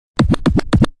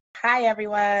Hi,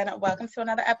 everyone. Welcome to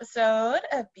another episode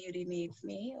of Beauty Needs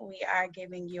Me. We are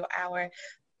giving you our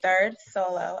third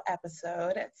solo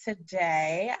episode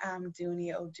today. I'm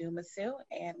Dooney Odumasu,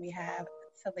 and we have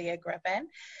Talia Griffin.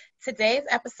 Today's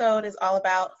episode is all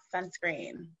about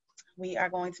sunscreen. We are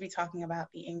going to be talking about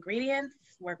the ingredients.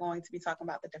 We're going to be talking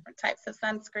about the different types of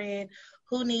sunscreen,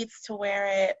 who needs to wear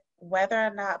it, whether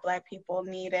or not Black people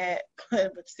need it,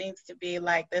 which seems to be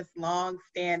like this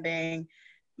long-standing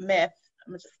myth.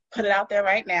 I'm going to just put it out there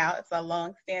right now. It's a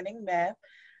long-standing myth.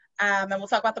 And we'll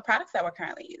talk about the products that we're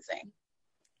currently using.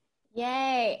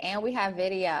 Yay. And we have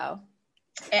video.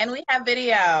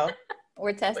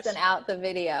 We're testing out the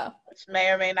video. Which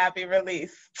may or may not be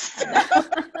released.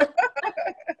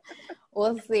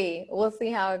 We'll see. We'll see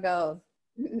how it goes.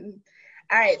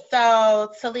 All right.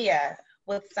 So, Talia,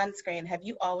 with sunscreen, have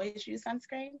you always used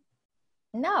sunscreen?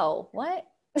 No. What?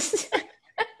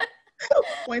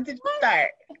 When did you start?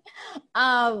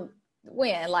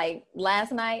 When? Like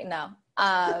last night? No.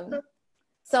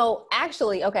 So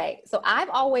actually, okay. So I've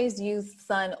always used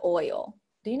sun oil.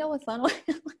 Do you know what sun oil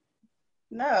is?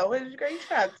 No. What did you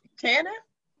try? Tanner?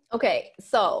 Okay.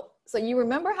 So you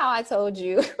remember how I told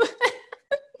you?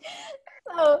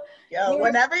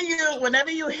 Whenever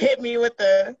you hit me with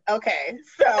the, okay,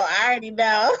 so I already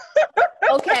know.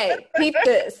 Okay, peep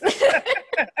this.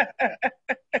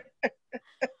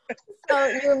 So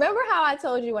you remember how I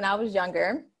told you when I was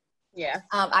younger? Yeah.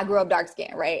 I grew up dark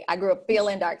skinned, right? I grew up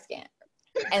feeling dark skinned.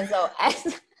 And so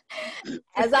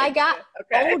as I got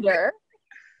older,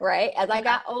 right? As I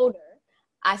got older,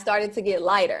 I started to get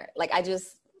lighter. Like I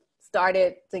just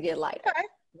started to get lighter,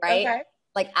 right? Okay.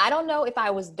 Like, I don't know if I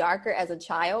was darker as a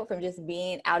child from just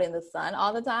being out in the sun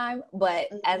all the time, but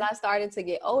as I started to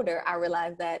get older, I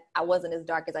realized that I wasn't as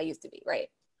dark as I used to be, right?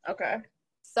 Okay.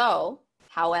 So,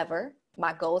 however,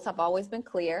 my goals have always been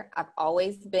clear. I've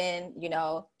always been,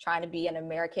 trying to be an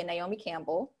American Naomi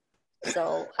Campbell.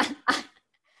 So,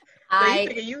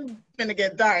 you gonna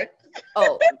get dark.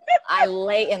 I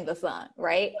lay in the sun,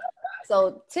 right?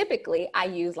 So, typically, I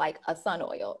use like a sun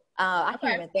oil. I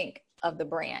can't even think of the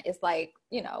brand. It's like,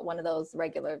 one of those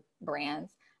regular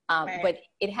brands. But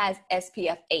it has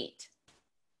SPF 8.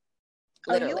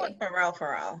 Literally. You went for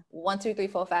real. 1, 2, 3,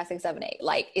 4, 5, 6, 7, 8.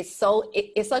 Like it's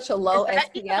such a low SPF. Is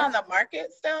that SPF. even on the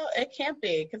market still? It can't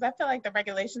be, because I feel like the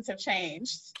regulations have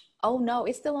changed. Oh no,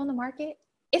 it's still on the market.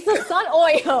 It's a sun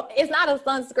oil. It's not a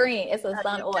sunscreen. It's a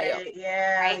sun oil.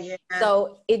 Yeah, right? Yeah.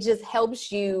 So it just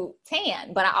helps you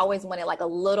tan. But I always wanted like a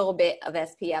little bit of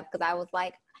SPF because I was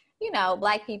like,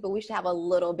 Black people, we should have a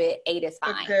little bit. 8 is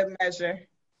fine. A good measure.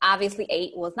 Obviously,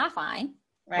 8 was not fine,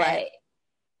 but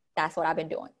that's what I've been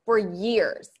doing for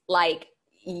years,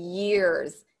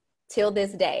 till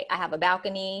this day. I have a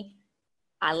balcony.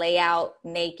 I lay out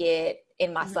naked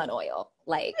in my sun oil,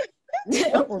 like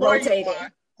rotating.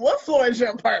 What floor is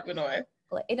your apartment on?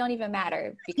 It don't even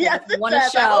matter, because if you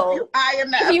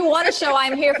want to show,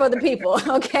 I'm here for the people.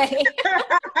 Okay.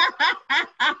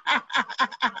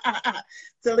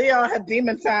 So Leo had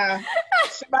demon time.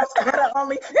 She must have had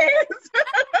OnlyFans.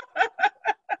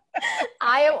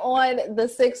 I am on the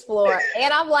 6th floor,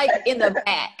 and I'm like in the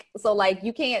back, so like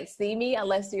you can't see me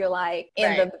unless you're like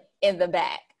in the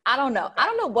back. I don't know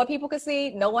what people can see.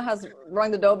 No one has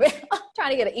rung the doorbell. I'm trying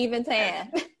to get an even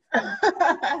tan.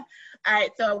 All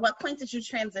right, so at what point did you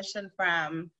transition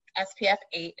from SPF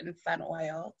 8 and sun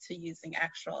oil to using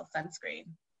actual sunscreen?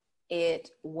 It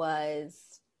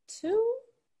was 2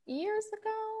 years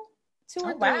ago, 2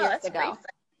 or 3 years ago. Recent.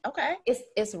 Okay.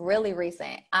 It's really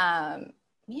recent.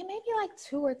 Maybe like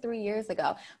 2 or 3 years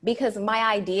ago, because my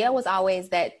idea was always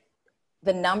that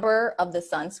the number of the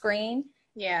sunscreen,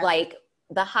 like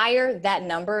the higher that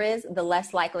number is, the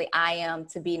less likely I am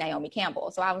to be Naomi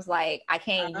Campbell. So I was like, I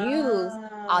can't use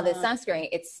all this sunscreen.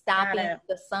 It's stopping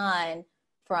the sun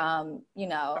from,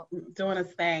 doing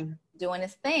its thing.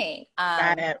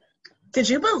 Got it. Did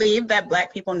you believe that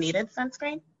Black people needed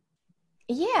sunscreen?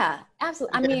 Yeah,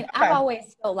 absolutely. I mean, I've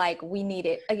always felt like we need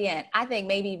it. Again, I think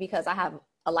maybe because I have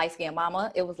a light-skinned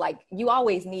mama, it was like, you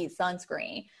always need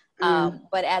sunscreen.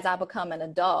 But as I become an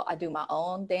adult, I do my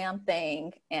own damn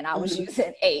thing, and I was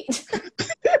using 8.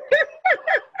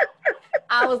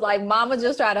 I was like, mama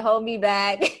just tried to hold me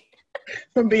back.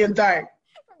 From being dark.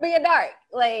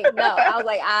 Like, no, I was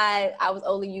like, I was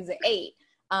only using 8.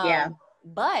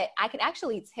 But I can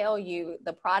actually tell you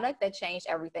the product that changed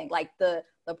everything, like the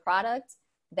product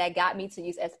that got me to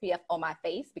use SPF on my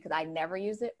face, because I never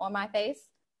use it on my face,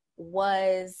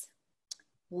 was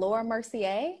Laura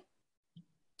Mercier.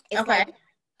 It's like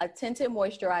a tinted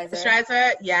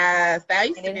moisturizer. Yes. That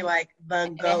used to be like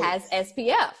the GOAT. It has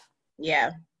SPF.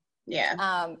 Yeah.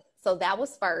 So that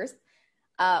was first.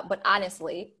 But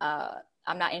honestly,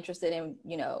 I'm not interested in,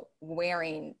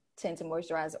 wearing tinted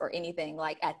moisturizer or anything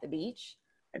like at the beach.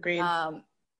 Agreed.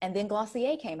 And then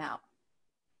Glossier came out.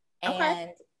 Okay.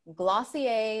 And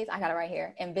Glossier's, I got it right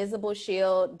here, Invisible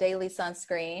Shield Daily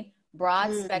Sunscreen,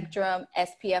 Broad Spectrum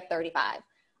SPF 35.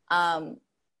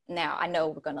 Now, I know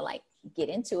we're going to get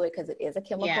into it because it is a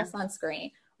chemical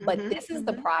sunscreen, but this is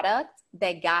the product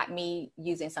that got me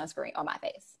using sunscreen on my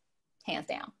face, hands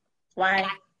down. Why?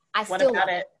 I what still about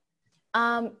love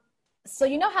it. So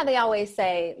you know how they always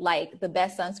say the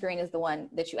best sunscreen is the one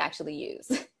that you actually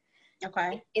use.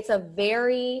 Okay. It's a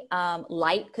very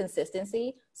light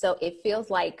consistency, so it feels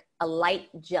like a light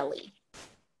jelly,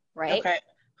 right? Okay.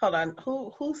 Hold on.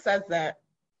 Who says that?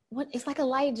 What? It's like a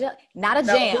light jelly, not a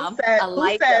jam.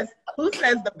 Who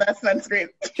says the best sunscreen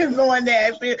is the one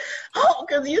that actually? Oh,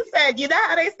 because you said, you know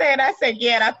how they say it. I said,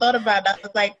 yeah, and I thought about it. I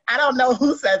was like, I don't know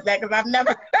who says that because I've never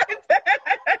heard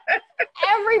that.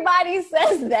 Everybody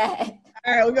says that.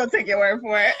 All right, we're gonna take your word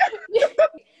for it.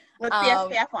 What's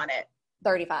the SPF on it?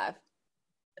 35.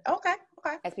 Okay.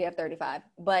 SPF 35,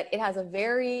 but it has a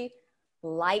very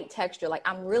light texture.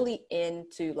 I'm really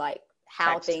into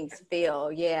how texture. Things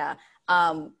feel. Yeah.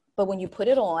 But when you put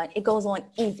it on, it goes on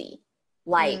easy.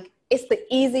 It's the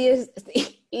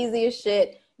easiest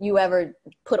shit you ever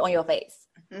put on your face.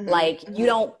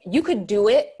 You could do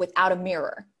it without a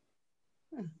mirror.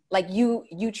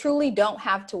 You truly don't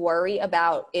have to worry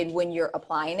about it when you're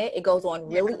applying it. It goes on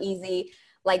really easy.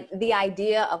 The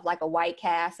idea of a white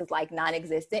cast is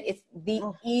non-existent. It's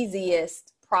the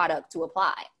easiest product to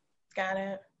apply. Got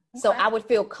it. Okay. So I would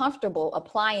feel comfortable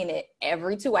applying it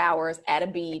every 2 hours at a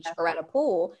beach or at a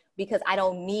pool because I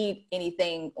don't need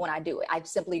anything when I do it. I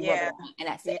simply rub it on and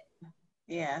that's it.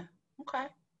 Yeah. Okay.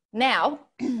 Now,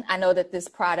 I know that this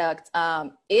product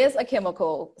is a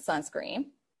chemical sunscreen.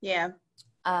 Yeah.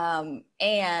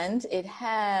 And it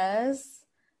has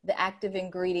the active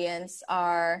ingredients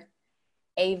are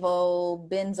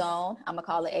avobenzone. I'm gonna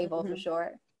call it Avo for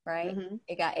short, right?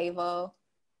 It got Avo,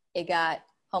 it got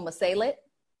homosalate,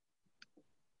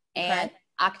 and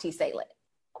octisalate.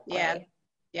 Yeah. Right?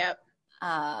 Yep.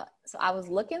 So I was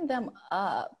looking them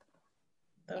up.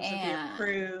 Those are the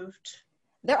approved.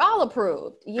 They're all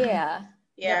approved. Yeah.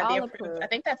 Yeah, they're all approved. I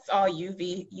think that's all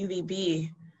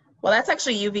UVB. Well, that's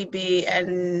actually UVB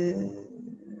and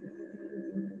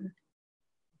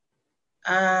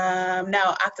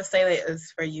no, octisalate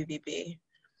is for UVB.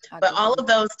 But all of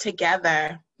those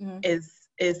together is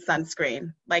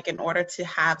sunscreen. In order to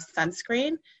have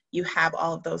sunscreen, you have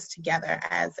all of those together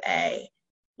as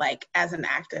an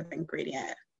active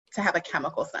ingredient to have a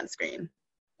chemical sunscreen.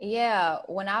 Yeah,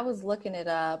 when I was looking it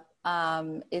up,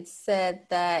 it said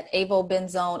that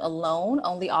avobenzone alone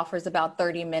only offers about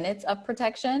 30 minutes of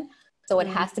protection. So it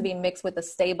has to be mixed with a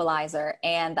stabilizer,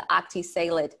 and the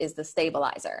octisalate is the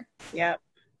stabilizer. Yep.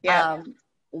 Yeah.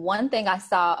 One thing I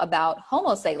saw about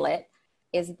homosalate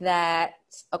is that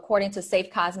according to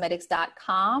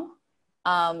safecosmetics.com,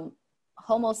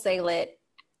 homosalate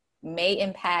may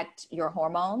impact your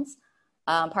hormones,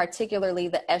 particularly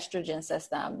the estrogen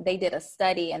system. They did a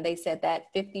study and they said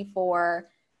that 54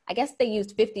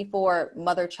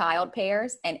 mother-child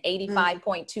pairs and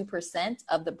 85.2%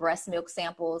 of the breast milk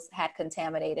samples had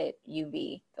contaminated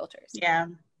UV filters. Yeah.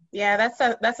 Yeah, that's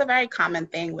a very common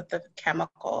thing with the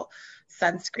chemical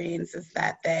sunscreens is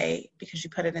that because you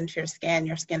put it into your skin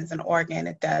is an organ,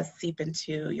 it does seep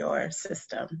into your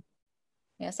system.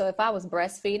 Yeah, so if I was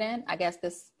breastfeeding, I guess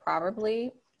this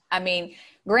probably,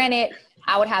 granted,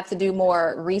 I would have to do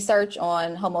more research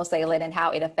on homosalate and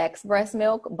how it affects breast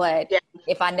milk, but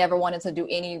if I never wanted to do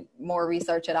any more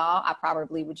research at all, I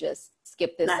probably would just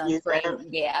skip this sunscreen.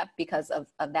 Yeah, because of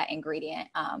that ingredient.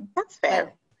 That's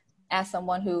fair. As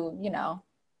someone who,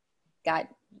 got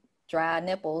dry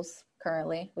nipples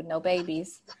currently with no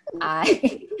babies,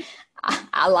 I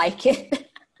like it.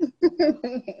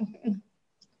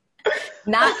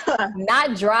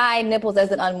 Not dry nipples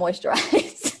as in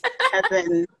unmoisturized.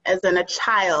 as in a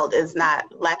child is not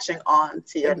latching on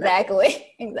to your nipples.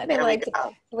 Exactly.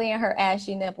 Laying her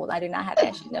ashy nipples. I do not have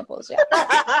ashy nipples yet.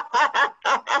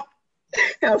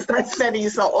 I'll start sending you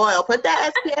some oil. Put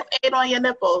that SPF 8 on your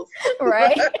nipples.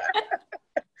 Right.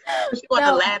 She want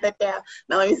to laugh it down.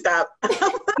 No, let me stop.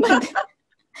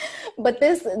 But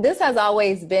this has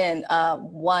always been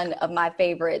one of my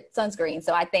favorite sunscreens.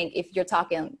 So I think if you're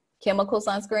talking chemical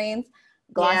sunscreens,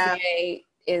 Glossier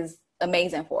is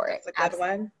amazing for it. It's a good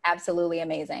one. Absolutely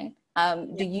amazing.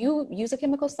 Do you use a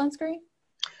chemical sunscreen?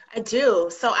 I do.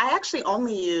 So I actually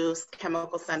only use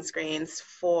chemical sunscreens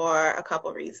for a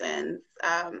couple reasons.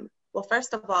 Well,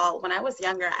 first of all, when I was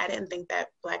younger, I didn't think that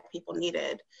Black people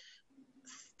needed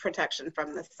protection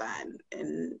from the sun.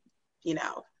 And, you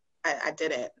know, I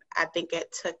didn't. I think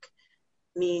it took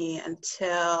me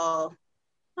until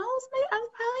I was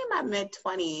probably in my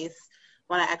mid-20s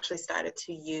when I actually started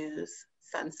to use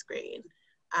sunscreen.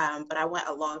 But I went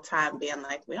a long time being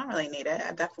like, we don't really need it.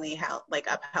 I definitely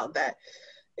upheld that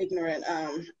ignorant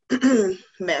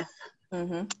myth.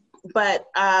 Mm-hmm. But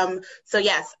so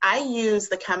yes, I use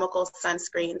the chemical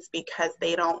sunscreens because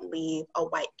they don't leave a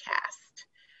white cast.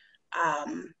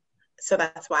 So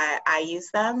that's why I use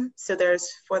them. So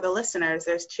for the listeners,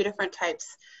 there's two different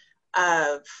types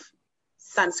of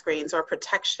sunscreens or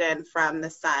protection from the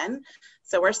sun.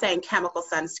 So we're saying chemical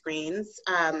sunscreens,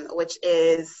 which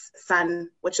is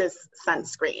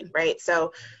sunscreen, right?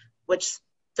 So which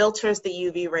filters the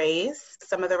UV rays.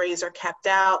 Some of the rays are kept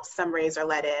out, some rays are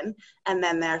let in, and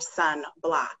then there's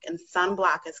sunblock. And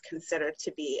sunblock is considered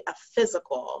to be a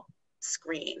physical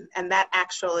screen, and that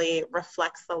actually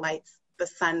reflects the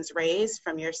sun's rays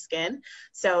from your skin.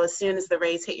 So as soon as the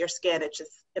rays hit your skin,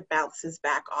 it bounces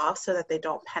back off so that they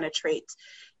don't penetrate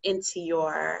into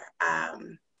your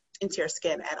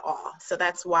skin at all. So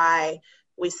that's why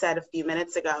we said a few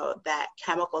minutes ago that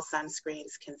chemical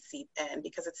sunscreens can seep in,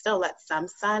 because it still lets some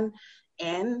sun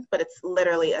in, but it's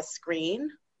literally a screen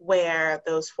where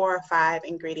those 4 or 5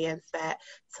 ingredients that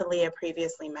Talia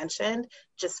previously mentioned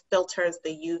just filters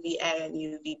the UVA and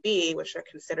UVB, which are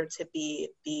considered to be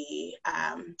the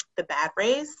bad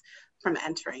rays, from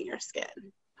entering your skin.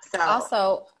 So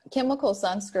also, chemical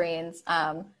sunscreens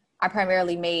are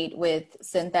primarily made with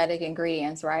synthetic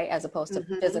ingredients, right, as opposed to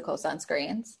physical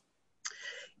sunscreens.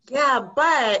 Yeah,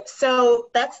 but so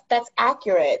that's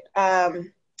accurate.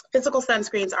 Physical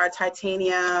sunscreens are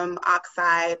titanium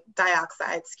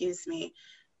dioxide,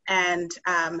 and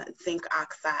zinc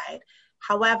oxide.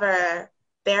 However,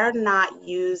 they're not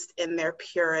used in their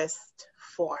purest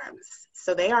forms.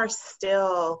 So they are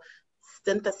still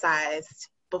synthesized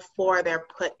before they're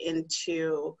put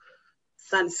into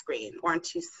sunscreen or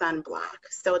into sunblock.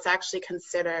 So it's actually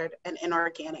considered an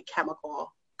inorganic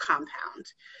chemical compound.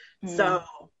 So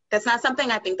that's not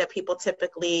something I think that people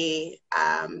typically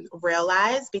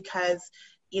realize, because,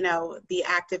 you know, the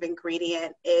active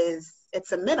ingredient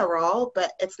it's a mineral,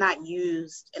 but it's not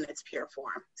used in its pure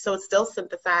form. So it's still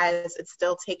synthesized, it's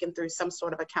still taken through some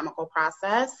sort of a chemical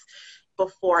process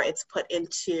before it's put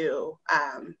into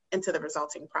the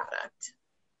resulting product.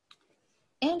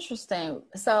 Interesting.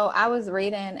 So I was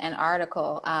reading an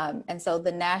article, and so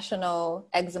the National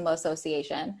Eczema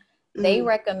Association, they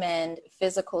recommend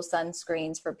physical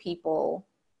sunscreens for people,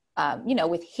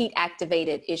 with heat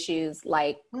activated issues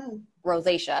like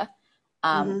rosacea,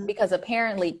 because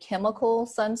apparently chemical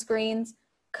sunscreens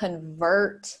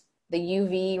convert the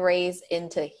UV rays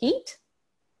into heat.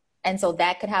 And so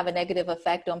that could have a negative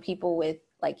effect on people with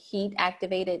like heat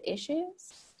activated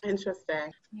issues.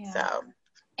 Interesting. Yeah.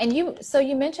 So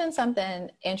you mentioned something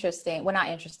interesting. Well, not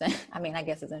interesting. I mean, I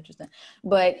guess it's interesting,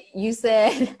 but you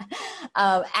said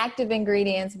active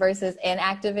ingredients versus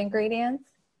inactive ingredients.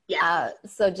 Yeah.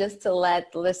 So just to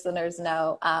let listeners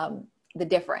know the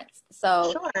difference.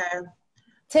 So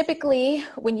typically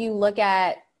when you look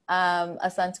at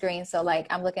a sunscreen, so like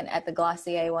I'm looking at the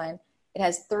Glossier one, it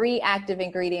has 3 active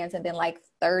ingredients and then like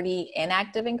 30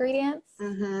 inactive ingredients.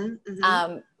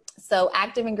 So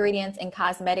active ingredients in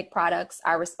cosmetic products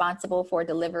are responsible for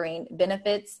delivering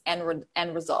benefits and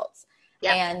results.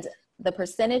 Yep. And the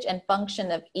percentage and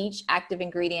function of each active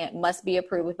ingredient must be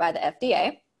approved by the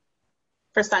FDA.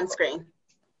 For sunscreen.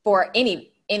 For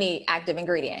any active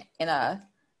ingredient in a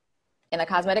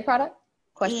cosmetic product?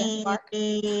 Question mark?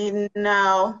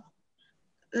 No,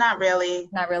 not really.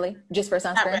 Not really? Just for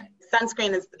sunscreen?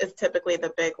 Sunscreen is typically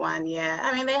the big one, yeah.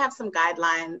 I mean, they have some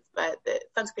guidelines, but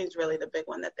sunscreen is really the big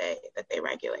one that they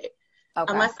regulate.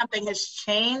 Okay. Unless something has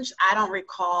changed, I don't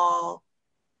recall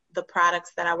the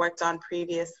products that I worked on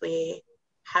previously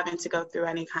having to go through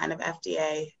any kind of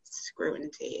FDA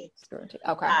scrutiny.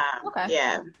 Okay. Okay.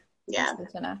 Yeah. That's good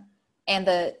to know. And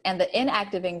the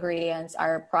inactive ingredients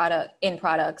are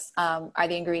products are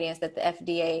the ingredients that the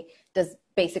FDA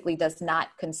does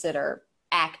not consider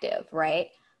active,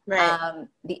 right? Right.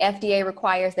 The FDA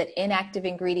requires that inactive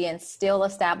ingredients still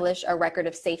establish a record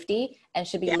of safety and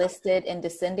should be listed in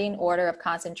descending order of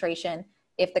concentration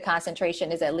if the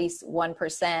concentration is at least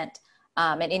 1%,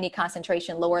 and any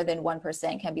concentration lower than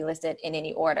 1% can be listed in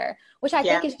any order, which I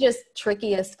think is just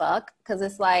tricky as fuck, because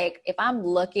it's like if I'm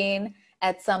looking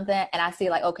at something and I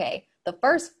see like, okay, the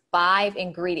first 5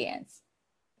 ingredients,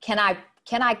 can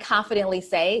I confidently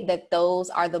say that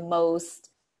those are the most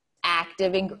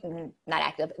active, not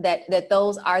active, that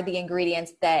those are the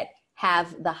ingredients that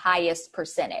have the highest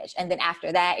percentage? And then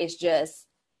after that is just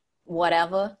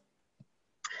whatever?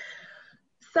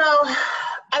 So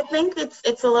I think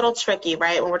it's a little tricky,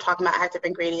 right, when we're talking about active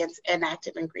ingredients,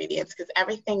 because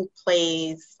everything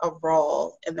plays a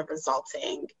role in the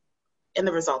resulting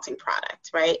product,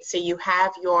 right? So you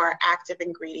have your active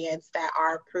ingredients that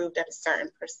are approved at a certain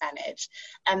percentage.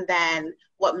 And then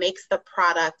what makes the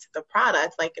product,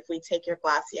 like if we take your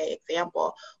Glossier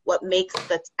example, what makes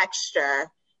the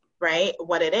texture, right,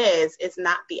 what it is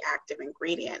not the active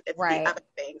ingredient. It's the other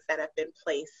things that have been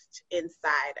placed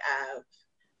inside of,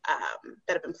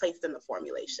 that have been placed in the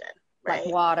formulation, right?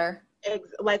 Like water.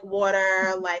 Like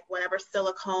water, like whatever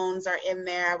silicones are in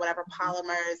there, whatever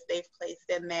polymers they've placed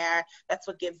in there. That's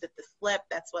what gives it the slip.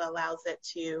 That's what allows it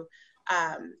to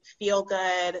feel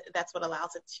good. That's what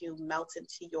allows it to melt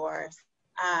into yours.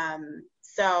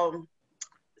 So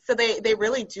they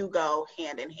really do go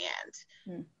hand in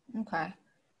hand. Okay.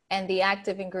 And the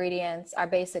active ingredients are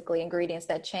basically ingredients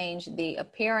that change the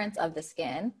appearance of the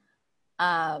skin,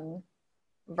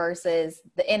 versus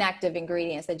the inactive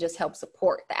ingredients that just help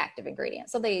support the active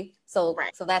ingredients. So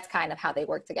that's kind of how they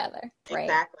work together, right?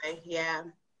 Exactly. Yeah.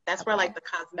 That's where like the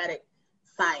cosmetic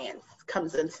science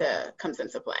comes into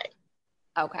play.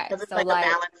 Okay. Because it's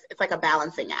it's like a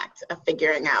balancing act of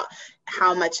figuring out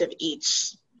how much of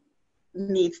each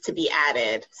needs to be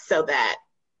added so that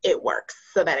it works,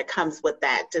 so that it comes with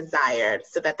that desired,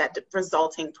 so that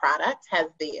resulting product has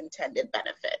the intended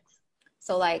benefits.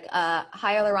 So like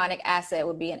hyaluronic acid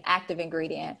would be an active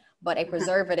ingredient, but a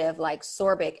preservative like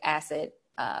sorbic acid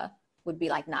would be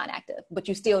like non-active. But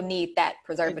you still need that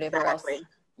preservative or else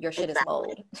your shit is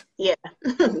mold. Yeah,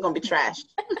 it's going to be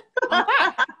trashed.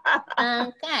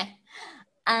 Okay.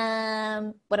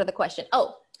 What other question?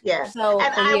 Oh, yeah. So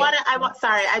and I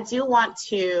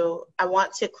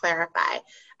want to clarify.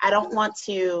 I don't want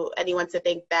anyone to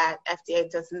think that FDA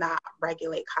does not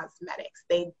regulate cosmetics.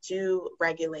 They do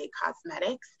regulate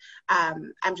cosmetics.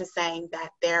 I'm just saying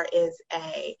that there is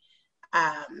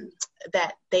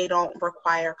that they don't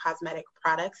require cosmetic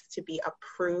products to be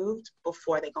approved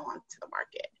before they go onto the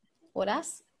market. Well,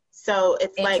 that's so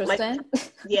it's interesting.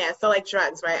 So like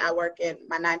drugs, right?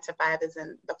 My 9 to 5 is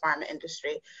in the pharma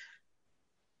industry.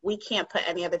 We can't put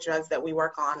any of the drugs that we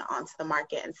work on onto the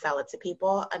market and sell it to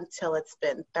people until it's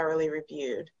been thoroughly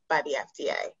reviewed by the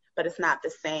FDA. But it's not the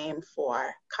same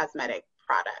for cosmetic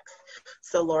products.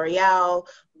 So L'Oreal,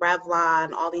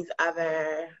 Revlon, all these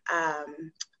other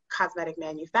cosmetic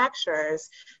manufacturers,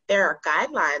 there are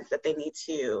guidelines that they need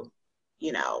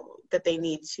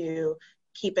to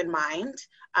keep in mind,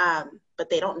 but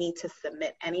they don't need to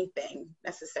submit anything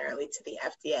necessarily to the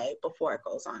FDA before it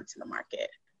goes onto the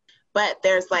market. But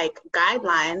there's like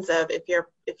guidelines of if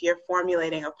you're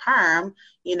formulating a perm,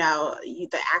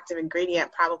 the active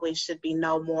ingredient probably should be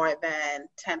no more than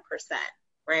 10%,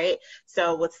 right?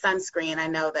 So with sunscreen, I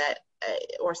know that,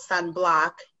 or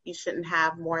sunblock, you shouldn't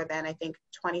have more than, I think,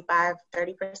 25,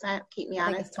 30%. Keep me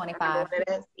honest. I think it's 25. What it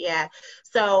is. Yeah.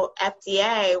 So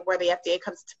FDA, where the FDA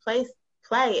comes to play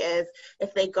is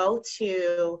if they go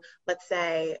to, let's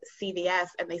say, CVS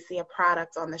and they see a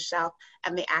product on the shelf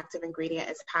and the active ingredient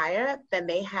is higher, then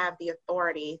they have the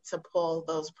authority to pull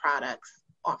those products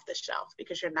off the shelf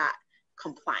because you're not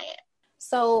compliant.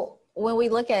 So when we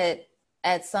look at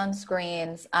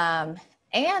sunscreens and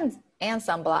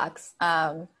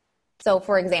sunblocks, so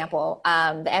for example,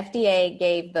 the FDA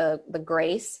gave the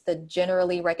GRACE, the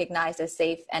generally recognized as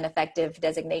safe and effective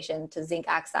designation, to zinc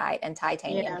oxide and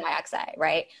titanium dioxide,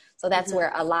 right? So that's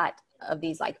where a lot of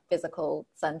these like physical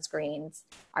sunscreens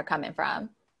are coming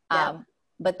from.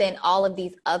 But then all of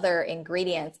these other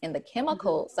ingredients in the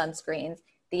chemical sunscreens,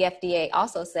 the FDA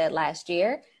also said last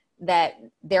year that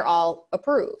they're all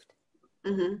approved.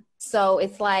 So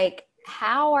it's like,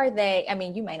 how are they, I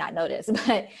mean, you may not know this,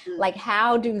 but like,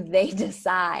 how do they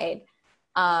decide,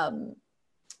 I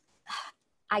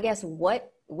guess,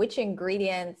 which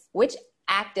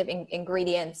active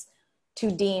ingredients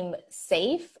to deem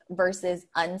safe versus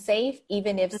unsafe,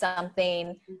 even if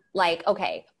something like,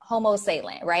 okay,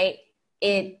 homosaline, right?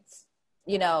 It's,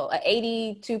 an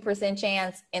 82%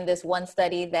 chance in this one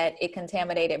study that it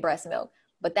contaminated breast milk.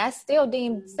 But that's still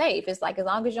deemed safe. It's like, as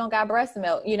long as you don't got breast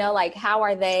milk, like, how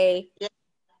are they? Yeah.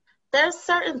 There's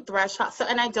certain thresholds. So,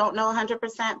 and I don't know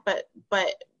 100%, but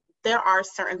there are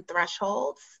certain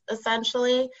thresholds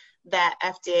essentially that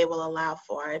FDA will allow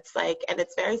for. It's like, and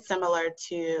it's very similar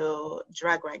to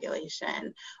drug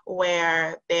regulation,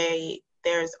 where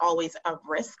there's always a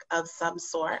risk of some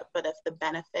sort, but if the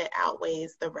benefit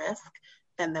outweighs the risk,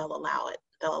 then they'll allow it.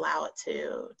 They'll allow it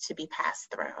to be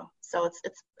passed through. So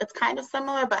it's kind of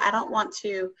similar, but I don't want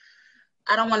to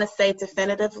I don't want to say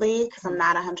definitively because I'm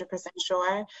not 100%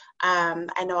 sure.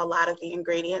 I know a lot of the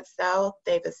ingredients, though.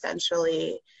 They've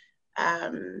essentially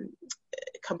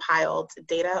compiled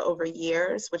data over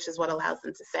years, which is what allows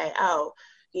them to say, oh,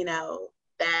 you know,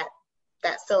 that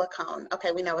silicone,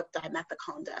 okay, we know what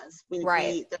dimethicone does.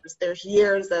 There's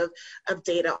years of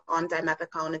data on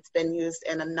dimethicone. It's been used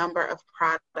in a number of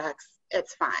products.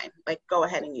 It's fine. Like, go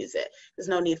ahead and use it. There's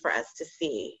no need for us to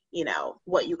see, you know,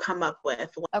 what you come up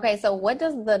with. Okay, so what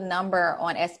does the number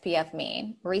on SPF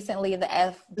mean? Recently, the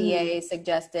FDA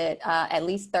suggested at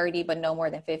least 30, but no more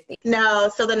than 50.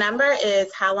 No, so the number is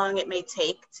how long it may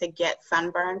take to get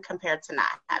sunburn compared to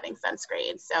not having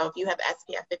sunscreen. So if you have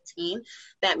SPF 15,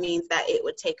 that means that it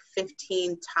would take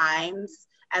 15 times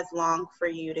as long for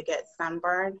you to get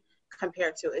sunburn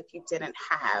compared to if you didn't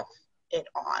have it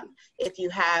on. If you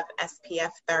have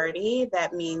SPF 30,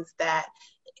 that means that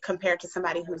compared to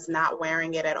somebody who's not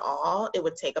wearing it at all, it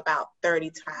would take about 30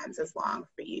 times as long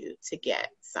for you to get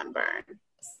sunburn.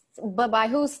 But by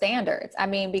whose standards? I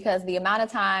mean, because the amount of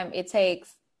time it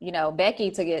takes, you know, Becky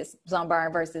to get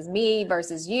sunburn versus me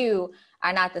versus you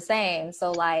are not the same.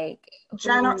 So like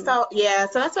so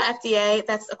that's what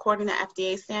that's according to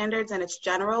FDA standards, and it's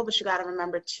general, but you got to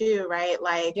remember too, right?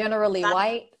 Like generally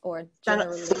white or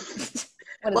generally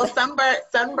well,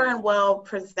 sunburn will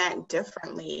present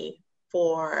differently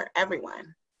for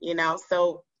everyone, you know,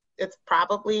 so it's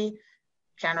probably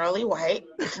generally white.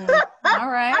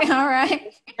 All right.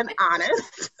 And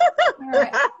honest. All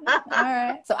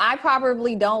right. So I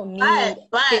probably don't need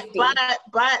 50.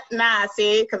 But nah,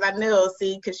 see, because I knew,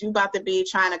 because you about to be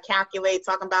trying to calculate,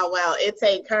 talking about, well, it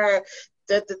take her,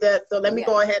 so let me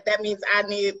go ahead. That means I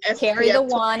need SPF carry the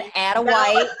one, add a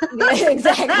white. Yeah,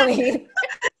 exactly.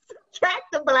 Track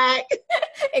the black.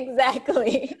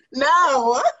 Exactly.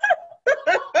 No.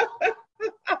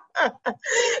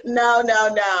 No.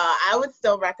 I would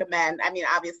still recommend, I mean,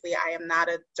 obviously I am not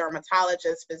a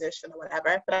dermatologist, physician, or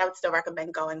whatever, but I would still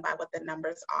recommend going by what the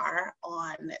numbers are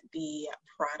on the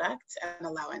product and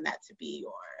allowing that to be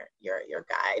your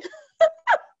guide.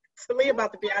 So we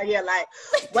about to be out here like,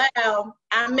 well,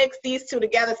 I mixed these two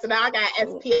together, so now I got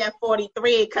SPF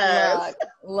 43 because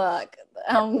look,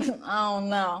 I don't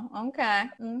know. Okay.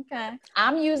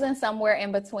 I'm using somewhere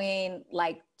in between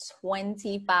like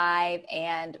 25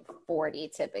 and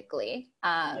 40 typically.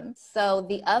 So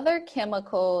the other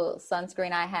chemical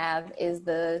sunscreen I have is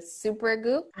the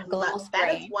Supergoop Glow Screen.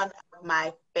 That is one of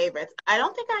my favorites. I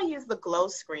don't think I use the Glow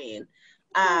Screen.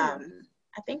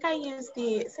 I think I use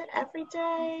is it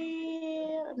Everyday?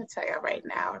 Let me tell you right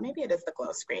now. Or maybe it is the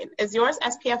Glow Screen. Is yours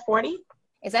SPF 40?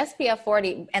 It's SPF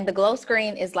 40, and the Glow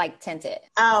Screen is like tinted.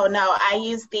 Oh, no. I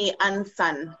use the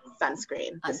Unsun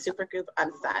sunscreen, the Supergoop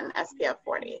Unsun SPF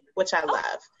 40, which I love.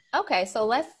 Okay, so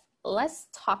let's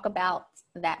talk about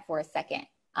that for a second.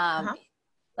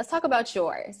 Let's talk about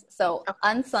yours. So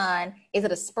Unsun, is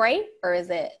it a spray or is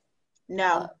it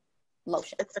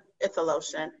lotion? It's a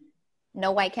lotion.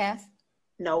 No white cast?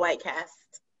 No white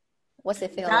cast. What's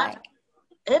it feel like?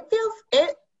 It feels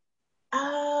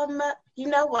you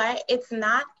know what? It's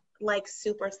not like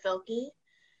super silky.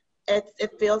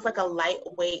 It feels like a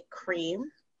lightweight cream.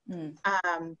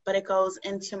 But it goes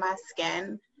into my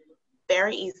skin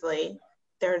very easily.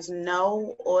 There's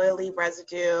no oily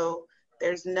residue.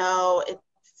 It's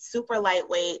super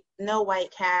lightweight, no white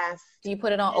cast. Do you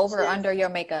put it on over or under your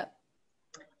makeup?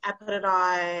 I put it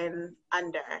on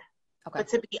under. Okay. But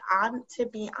to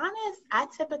be honest, I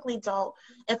typically don't.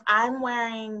 I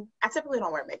typically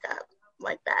don't wear makeup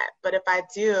like that. But if I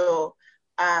do,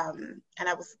 and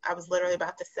I was literally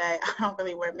about to say I don't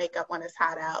really wear makeup when it's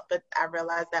hot out, but I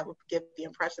realized that would give the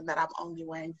impression that I'm only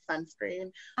wearing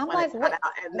sunscreen. I'm like, what?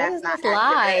 And that's not this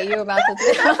lie you're about to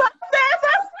do?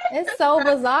 It's so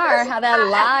bizarre how that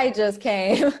lie just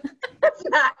came. It's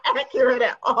not accurate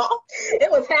at all.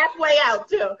 It was halfway out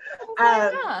too.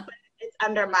 It's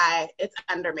under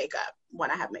makeup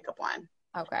when I have makeup on.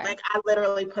 Okay. Like I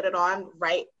literally put it on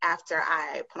right after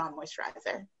I put on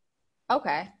moisturizer.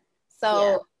 Okay.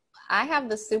 So I have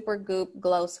the Supergoop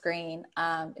Glow Screen.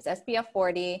 It's SPF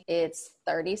 40. It's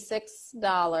 $36.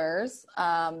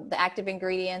 The active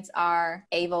ingredients are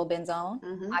avobenzone,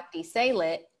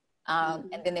 octisalit,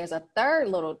 and then there's a third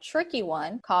little tricky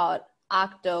one called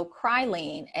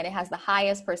octocrylene, and it has the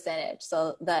highest percentage.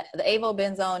 So the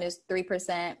avobenzone is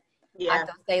 3%. Yeah.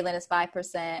 Octisalit is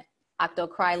 5%.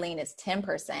 Octocrylene is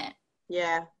 10%.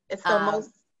 Yeah, it's the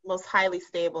most highly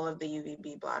stable of the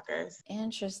UVB blockers.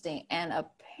 Interesting. And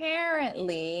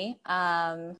apparently,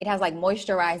 it has like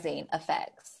moisturizing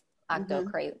effects.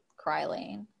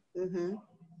 Octocrylene.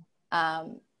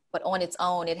 But on its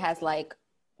own, it has like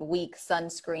weak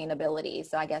sunscreen ability.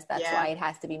 So I guess that's why it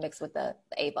has to be mixed with the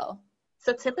Avo.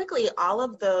 So typically all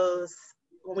of those,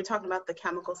 when we're talking about the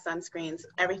chemical sunscreens,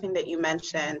 everything that you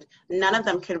mentioned, none of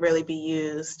them can really be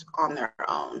used on their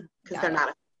own because they're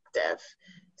not effective.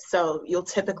 So you'll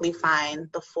typically find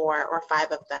the 4 or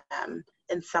 5 of them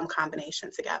in some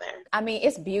combination together. I mean,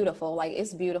 it's beautiful. Like,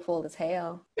 it's beautiful as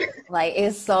hell. Like,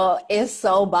 it's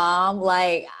so bomb.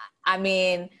 Like, I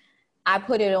mean, I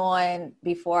put it on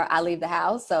before I leave the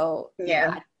house. So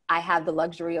I have the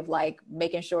luxury of like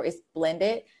making sure it's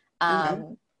blended.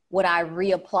 Would I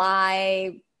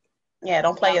reapply? Yeah,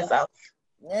 don't play yourself.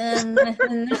 I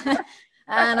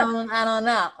don't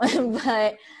know.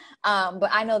 But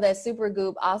I know that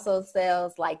Supergoop also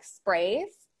sells like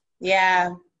sprays.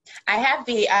 Yeah. I have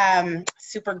the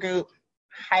Supergoop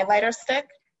highlighter stick,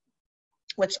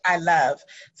 which I love.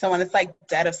 So when it's like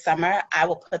dead of summer, I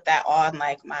will put that on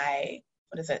like my,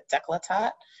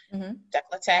 décolleté?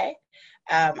 Décolleté.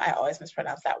 I always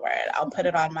mispronounce that word. I'll put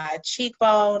it on my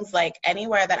cheekbones, like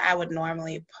anywhere that I would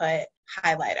normally put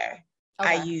highlighter.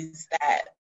 I use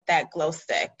that glow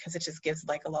stick because it just gives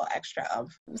like a little extra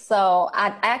of. So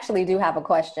I actually do have a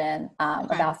question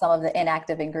about some of the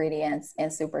inactive ingredients in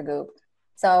Supergoop.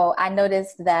 So I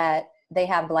noticed that they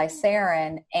have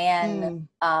glycerin and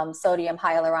sodium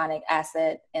hyaluronic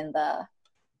acid in the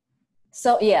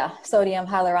sodium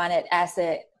hyaluronic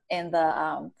acid in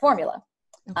the formula.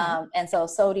 And so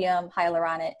sodium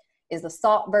hyaluronic is the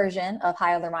salt version of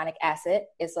hyaluronic acid.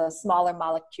 It's a smaller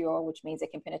molecule, which means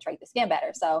it can penetrate the skin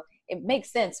better. So it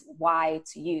makes sense why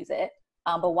to use it.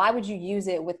 But why would you use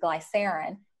it with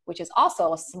glycerin, which is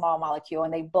also a small molecule,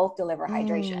 and they both deliver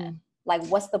hydration? Like,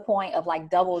 what's the point of like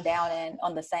double downing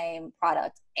on the same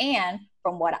product? And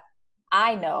from what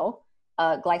I know,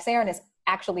 glycerin is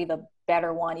actually the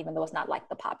better one, even though it's not like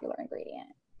the popular ingredient.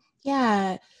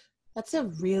 Yeah, that's a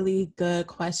really good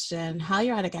question.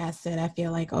 Hyaluronic acid, I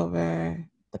feel like over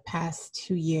the past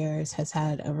 2 years has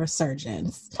had a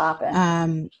resurgence.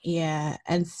 Yeah.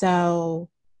 And so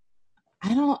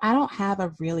I don't have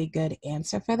a really good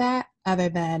answer for that, other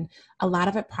than a lot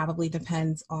of it probably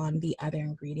depends on the other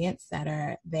ingredients that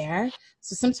are there.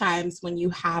 So sometimes when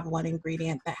you have one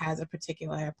ingredient that has a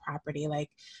particular property, like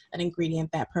an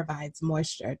ingredient that provides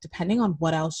moisture, depending on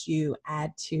what else you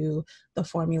add to the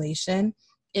formulation,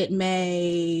 it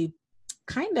may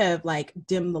kind of like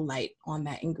dim the light on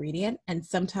that ingredient. And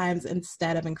sometimes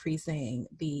instead of increasing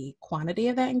the quantity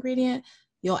of that ingredient,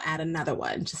 you'll add another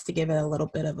one just to give it a little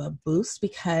bit of a boost,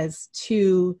 because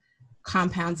 2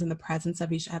 compounds in the presence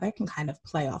of each other can kind of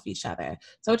play off each other.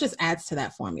 So it just adds to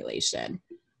that formulation.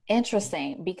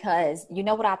 Interesting, because you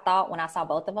know what I thought when I saw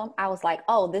both of them? I was like,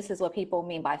 oh, this is what people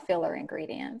mean by filler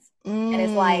ingredients. And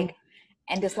it's like,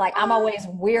 I'm always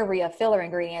weary of filler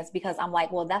ingredients because I'm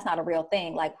like, well, that's not a real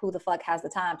thing. Like, who the fuck has the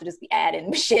time to just be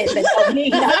adding shit that don't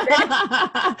mean nothing?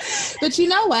 But you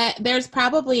know what? There's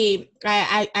probably,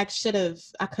 I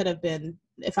could have been,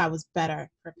 if I was better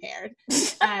prepared,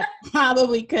 I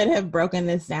probably could have broken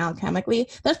this down chemically.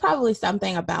 There's probably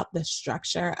something about the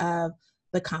structure of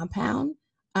the compound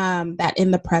that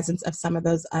in the presence of some of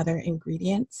those other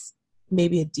ingredients,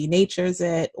 maybe it denatures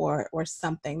it or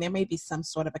something. There may be some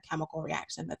sort of a chemical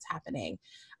reaction that's happening.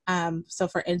 So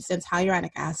for instance,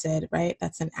 hyaluronic acid, right?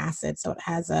 That's an acid. So it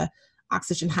has a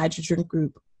oxygen hydrogen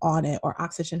group on it, or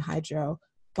oxygen hydro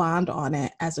bond on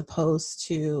it, as opposed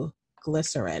to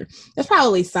glycerin. There's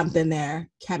probably something there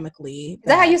chemically. Is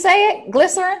that how you say it?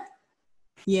 Glycerin?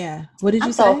 Yeah. What did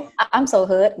you say? I'm so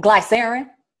hood. Glycerin.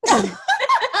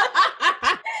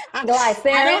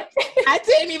 Glycerin. I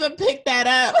didn't even pick that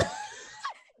up.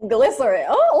 Glycerin.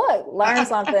 Oh, look, learn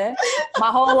something.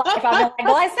 My whole life I've been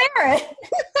like glycerin.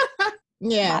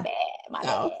 Yeah. My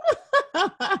bad.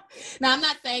 Now, I'm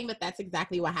not saying that that's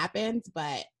exactly what happens,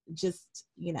 but just,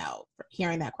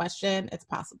 hearing that question, it's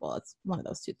possible. It's one of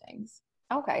those 2 things.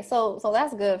 Okay, so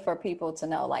that's good for people to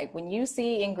know. Like, when you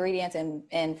see ingredients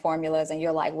in formulas and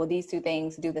you're like, well, these 2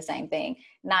 things do the same thing,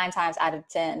 9 times out of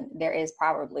 10, there is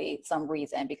probably some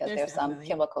reason, because there's some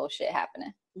chemical shit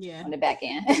happening on the back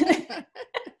end.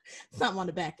 Something on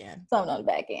the back end.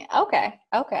 Okay.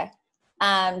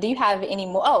 Do you have any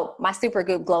more? Oh, my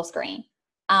Supergoop glow screen.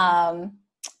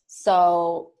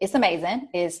 So it's amazing.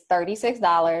 It's $36,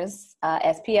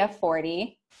 SPF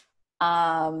 40.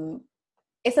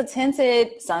 It's a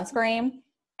tinted sunscreen.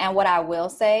 And what I will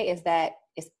say is that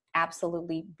it's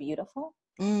absolutely beautiful.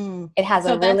 It has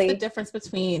that's the difference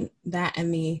between that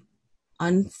and the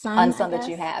unsun that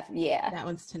you have. Yeah. That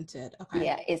one's tinted. Okay.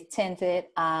 Yeah, it's tinted.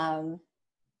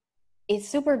 It's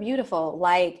super beautiful.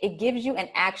 Like, it gives you an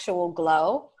actual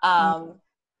glow.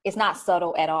 It's not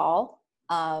subtle at all.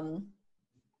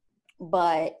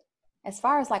 But as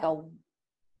far as like a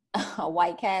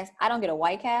white cast, I don't get a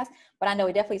white cast, but I know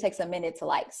it definitely takes a minute to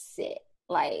like sit.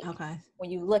 Like when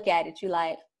you look at it, you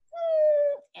like,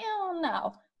 I don't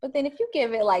know. But then if you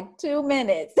give it like 2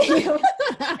 minutes, you'll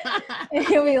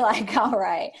be like, all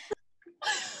right.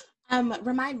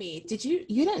 Remind me,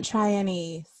 you didn't try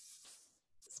any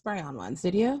spray-on ones,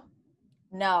 did you?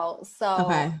 No. So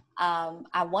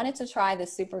I wanted to try the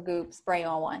Supergoop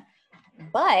spray-on one,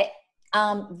 but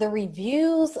the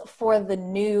reviews for the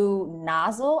new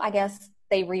nozzle, I guess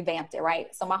they revamped it,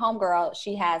 right? So my homegirl,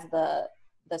 she has the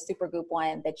Supergoop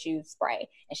one that you spray,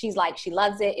 and she's like, she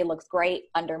loves it. It looks great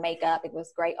under makeup. It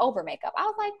looks great over makeup. I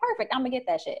was like, perfect. I'm gonna get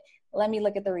that shit. Let me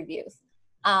look at the reviews.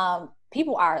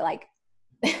 People are like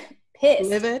pissed.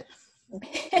 Livid. How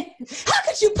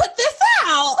could you put this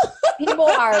out? People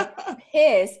are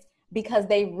pissed because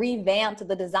they revamped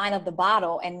the design of the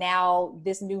bottle, and now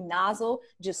this new nozzle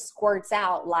just squirts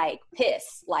out like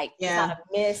piss. Like it's not a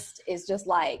mist. It's just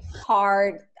like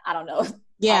hard. I don't know.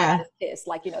 Yeah. Piss,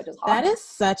 like, you know, just hard. That is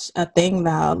such a thing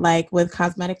though. Like with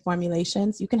cosmetic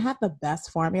formulations, you can have the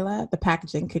best formula. The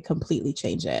packaging could completely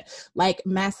change it. Like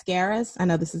mascaras. I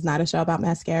know this is not a show about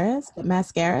mascaras, but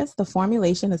mascaras, the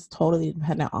formulation is totally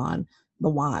dependent on the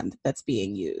wand that's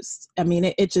being used. I mean,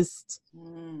 it just,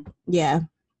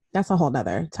 that's a whole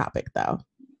nother topic though. But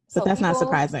so that's not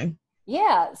surprising.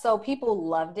 Yeah. So people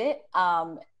loved it.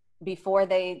 Before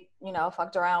they, you know,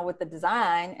 fucked around with the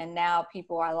design, and now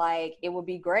people are like, it would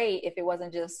be great if it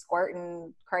wasn't just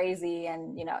squirting crazy,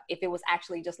 and, you know, if it was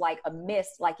actually just like a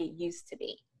mist like it used to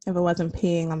be. If it wasn't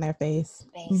peeing on their face.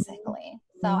 Basically.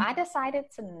 So I decided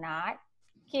to not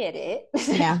get it.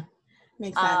 Yeah.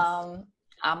 Makes sense.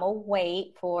 I'm gonna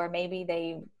wait for maybe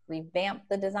they revamp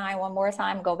the design one more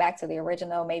time, go back to the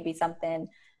original, maybe something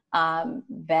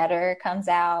better comes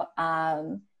out.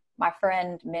 My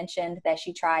friend mentioned that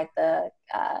she tried the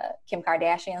Kim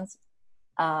Kardashian's,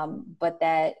 but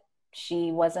that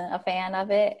she wasn't a fan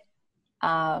of it.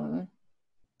 I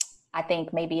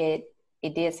think maybe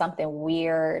it did something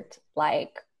weird,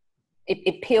 like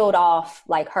it peeled off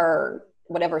like her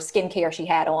whatever skincare she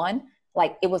had on,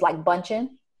 like it was like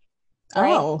bunching.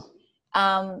 Right? Oh.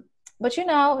 But you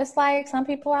know, it's like some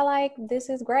people are like, this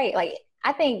is great. Like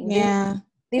I think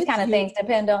these kind of things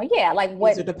depend on, like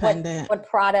what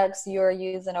products you're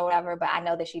using or whatever. But I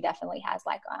know that she definitely has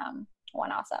like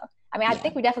one also. I mean, I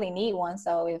think we definitely need one.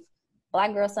 So if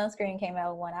Black Girl Sunscreen came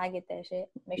out with one, I get that shit.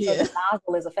 Make sure the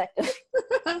nozzle is effective.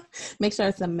 Make sure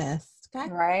it's a mist. Okay?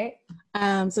 Right.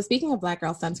 So speaking of Black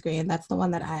Girl Sunscreen, that's the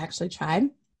one that I actually tried.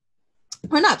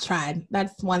 Or not tried.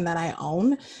 That's one that I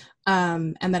own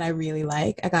and that I really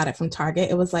like. I got it from Target.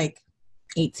 It was like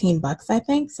 $18, I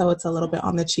think. So it's a little bit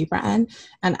on the cheaper end.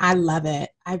 And I love it.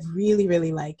 I really,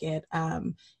 really like it.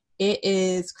 It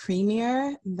is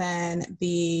creamier than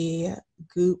the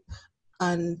Goop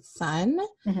Sun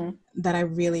that I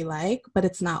really like, but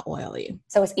it's not oily.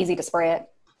 So it's easy to spread.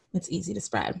 It's easy to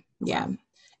spread. Yeah.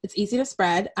 It's easy to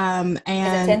spread. And is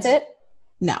it tinted?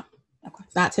 No. Okay.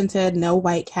 It's not tinted, no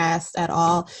white cast at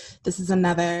all. This is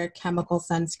another chemical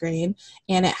sunscreen,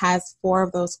 and it has 4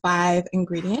 of those 5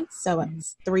 ingredients. So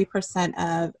it's 3%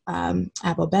 of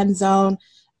avobenzone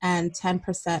and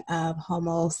 10% of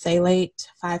homosalate,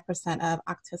 5% of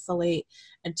octisalate,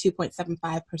 and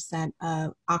 2.75%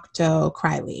 of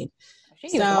octocrylene. She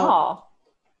used them all.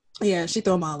 Yeah, she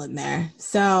threw them all in there.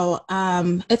 So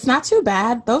it's not too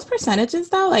bad. Those percentages,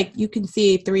 though, like you can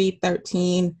see 3,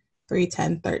 13, 3,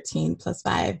 10, 13 plus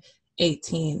 5,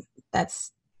 18.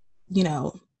 That's, you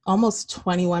know, almost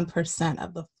 21%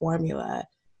 of the formula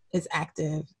is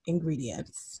active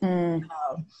ingredients. And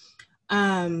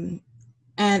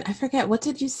I forget, what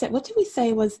did you say? What did we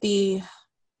say was the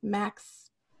max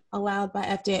allowed by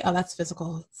FDA? Oh, that's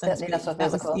physical sunscreen. That's for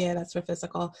physical. That's for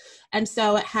physical. And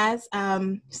so it has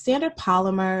standard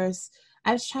polymers.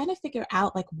 I was trying to figure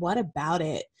out like what about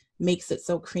it makes it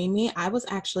so creamy. I was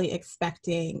actually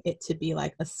expecting it to be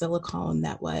like a silicone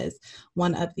that was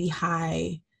one of the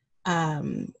high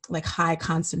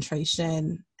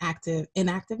concentration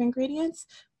inactive ingredients,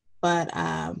 but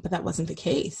that wasn't the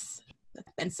case.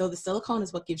 And so the silicone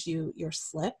is what gives you your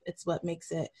slip. It's what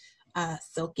makes it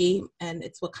silky, and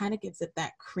it's what kind of gives it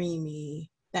that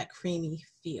creamy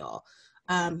feel.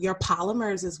 Your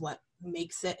polymers is what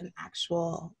makes it an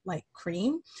actual like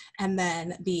cream, and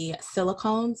then the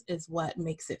silicones is what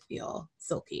makes it feel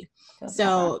silky.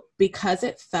 So because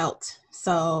it felt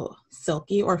so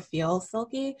silky or feel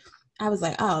silky, I was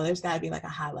like, oh, there's got to be like a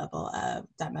high level of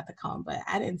dimethicone, but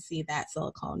I didn't see that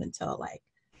silicone until like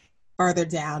further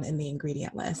down in the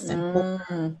ingredient list.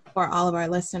 And for all of our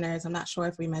listeners, I'm not sure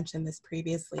if we mentioned this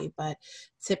previously, but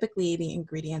typically the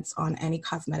ingredients on any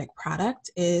cosmetic product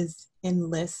it's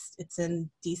in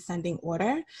descending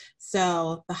order.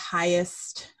 So the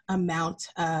highest amount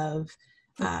of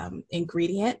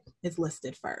ingredient is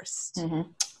listed first.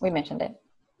 We mentioned it.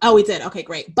 Oh, we did. Okay,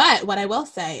 great. But what I will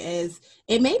say is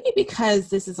it may be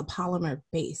because this is a polymer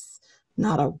base,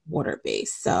 not a water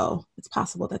base. So it's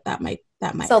possible that might.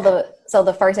 So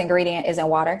the first ingredient isn't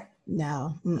water?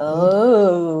 No. Mm-mm.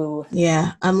 Oh.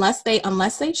 Yeah. Unless they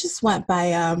just went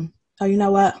by oh, you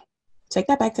know what? Take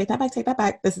that back.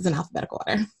 This is in alphabetical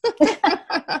order.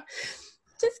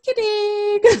 Just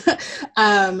kidding.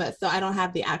 So I don't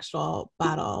have the actual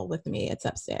bottle with me. It's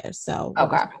upstairs. So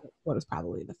what was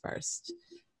probably the first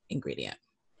ingredient?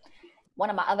 One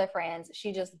of my other friends,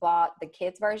 she just bought the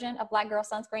kids version of Black Girl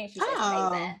sunscreen. She said it's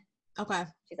amazing. Okay.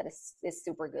 She said it's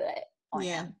super good on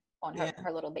him, on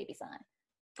her little baby son.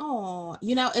 Oh,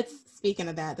 you know, it's speaking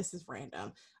of that, this is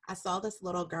random. I saw this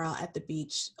little girl at the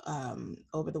beach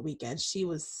over the weekend. She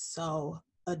was so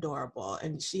adorable,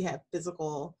 and she had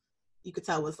physical, you could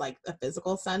tell it was like a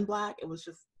physical sunblock. It was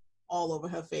just all over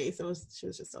her face. She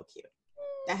was just so cute.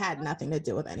 That had nothing to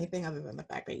do with anything other than the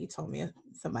fact that you told me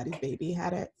somebody's baby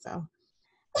had it. So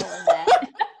I love that.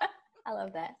 I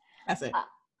love that. That's it.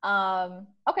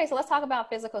 Okay, so let's talk about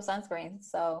physical sunscreens.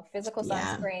 So physical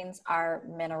sunscreens are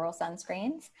mineral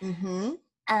sunscreens.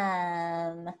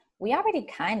 We already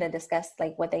kind of discussed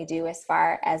like what they do as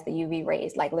far as the UV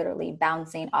rays, like literally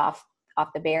bouncing off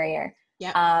the barrier.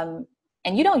 Yeah.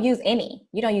 And you don't use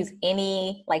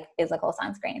any like physical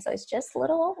sunscreen. So it's just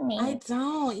little old me. I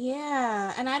don't.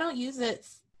 Yeah. And I don't use it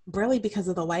really because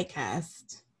of the white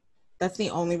cast. That's the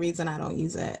only reason I don't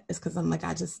use it, is because I'm like,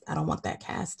 I don't want that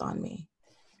cast on me.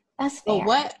 That's fair.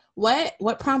 So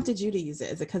what prompted you to use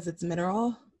it? Is it because it's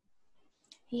mineral?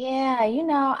 Yeah, you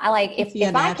know, I like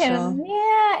if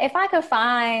I could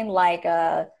find like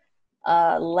a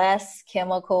less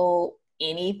chemical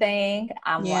anything,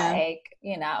 I'm like,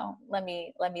 you know, let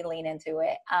me lean into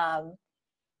it. And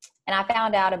I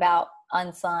found out about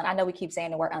Unsun. I know we keep saying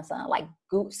the word Unsun. Like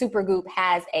Supergoop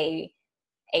has a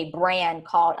brand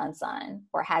called Unsun,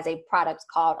 or has a product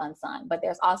called Unsun, but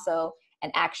there's also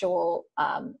an actual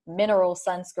mineral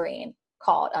sunscreen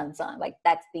called Unsun. Like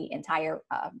that's the entire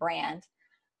brand.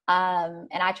 And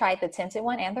I tried the tinted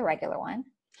one and the regular one.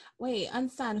 Wait,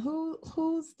 Unsun,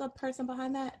 who's the person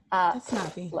behind that? That's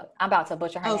not me. Look, I'm about to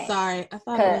butcher her name. Oh, sorry. I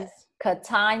thought it was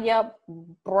Katanya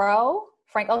Bro,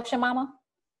 Frank Ocean Mama.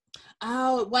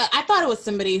 Oh, well, I thought it was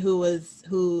somebody who is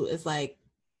like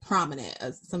prominent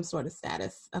as some sort of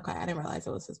status. Okay, I didn't realize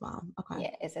it was his mom. Okay.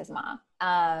 Yeah, it's his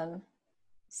mom.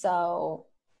 So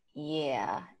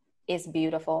yeah, it's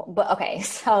beautiful. But okay,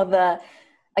 so the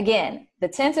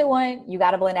tinted one, you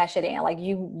got to blend that shit in. Like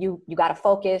you got to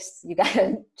focus, you got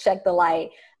to check the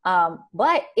light.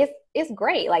 But it's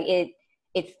great. Like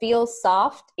it feels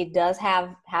soft. It does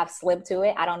have slip to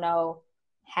it. I don't know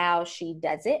how she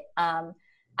does it.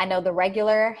 I know the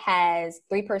regular has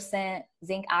 3%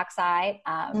 zinc oxide,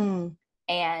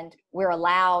 and we're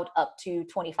allowed up to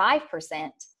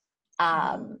 25%.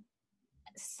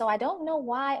 So I don't know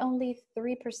why only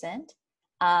 3%.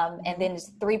 And then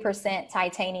it's 3%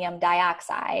 titanium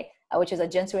dioxide, which is a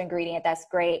gentle ingredient that's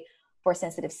great for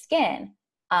sensitive skin.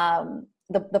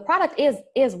 The product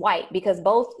is white because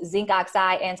both zinc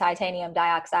oxide and titanium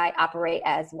dioxide operate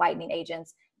as whitening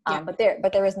agents. But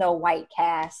there is no white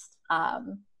cast.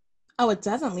 Oh, it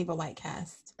doesn't leave a white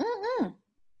cast.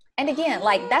 And again,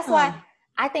 like that's why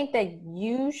I think that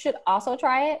you should also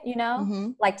try it, you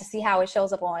know, like to see how it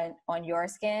shows up on your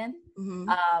skin.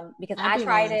 Because I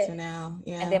tried it now.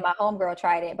 Yeah. And then my homegirl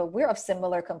tried it, but we're of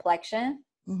similar complexion.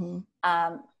 So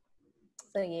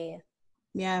yeah.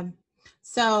 Yeah.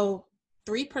 So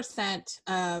 3%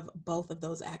 of both of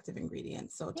those active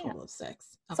ingredients. So a total of 6.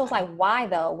 Okay. So it's like, why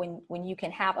though, when you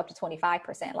can have up to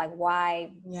 25%, like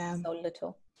why so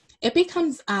little? It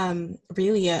becomes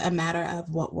really a matter of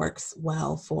what works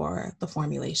well for the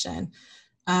formulation.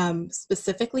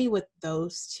 Specifically with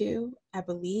those two, I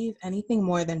believe anything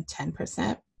more than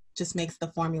 10% just makes the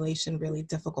formulation really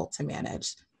difficult to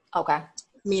manage. Okay.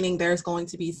 Meaning there's going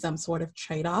to be some sort of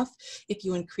trade-off. If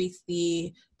you increase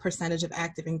the percentage of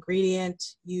active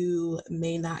ingredient, you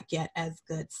may not get as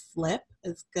good slip,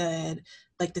 as good,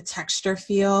 like the texture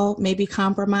feel may be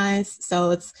compromised.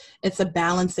 So it's a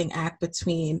balancing act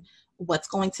between what's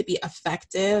going to be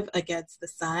effective against the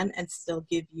sun and still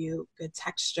give you good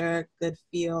texture, good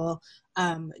feel,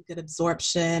 good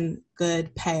absorption,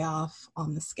 good payoff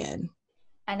on the skin.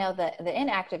 I know that the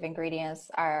inactive ingredients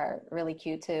are really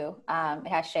cute too. It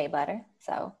has shea butter,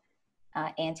 so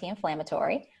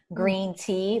anti-inflammatory. Green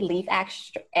tea leaf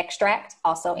extract,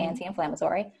 also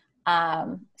anti-inflammatory.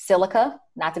 Silica,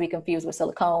 not to be confused with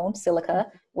silicone,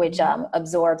 silica, which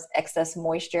absorbs excess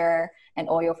moisture and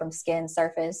oil from skin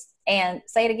surface. And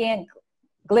say it again,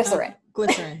 glycerin.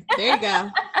 Glycerin. There you go.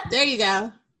 There you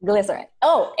go. Glycerin.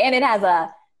 Oh, and it has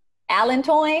a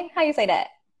allantoin. How you say that?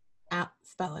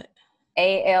 Spell it.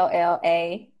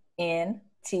 Allantoin.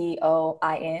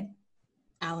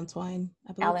 Allantoin.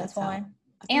 Allantoin.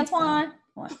 Antoine.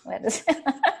 What is it?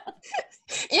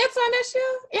 Antoine, that's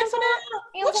you? Antoine?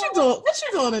 What you doing? What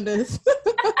you doing in this?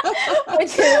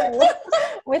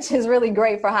 which is really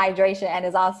great for hydration and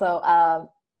is also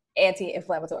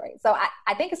anti-inflammatory. So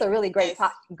I think it's a really great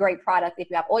product if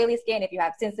you have oily skin, if you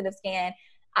have sensitive skin.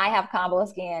 I have combo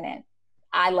skin and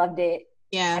I loved it.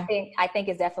 Yeah. I think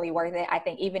it's definitely worth it. I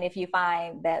think even if you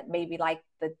find that maybe like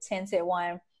the tinted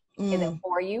one isn't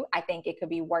for you, I think it could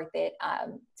be worth it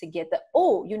to get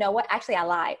you know what? Actually, I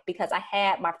lied because I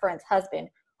had my friend's husband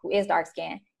who is dark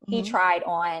skinned. He tried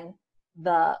on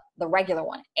the regular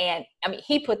one. And I mean,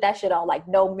 he put that shit on like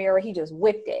no mirror. He just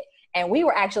whipped it. And we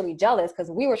were actually jealous because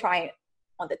we were trying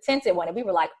on the tinted one and we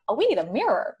were like, oh, we need a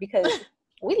mirror because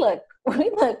we look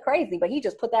crazy. But he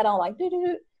just put that on like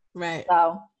doo-doo-doo. Right.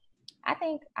 So I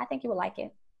think you would like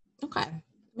it. Okay.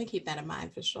 Let me keep that in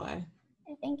mind for sure.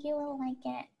 I think you will like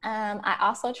it. I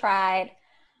also tried,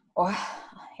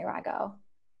 here I go.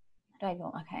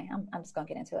 Okay, I'm just gonna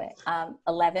get into it.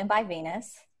 11 by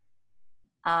Venus,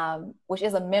 which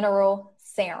is a mineral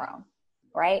serum,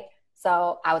 right?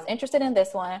 So I was interested in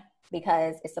this one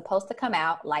because it's supposed to come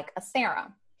out like a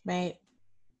serum. Right.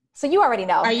 So you already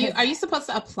know. Are you supposed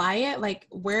to apply it? Like,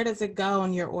 where does it go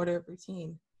in your order of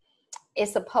routine?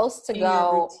 It's supposed to in go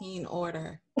your routine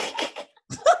order.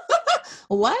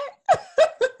 What?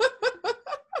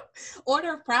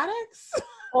 Order of products?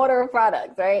 Order of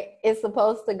products, right? It's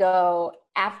supposed to go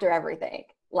after everything.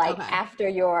 Like after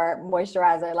your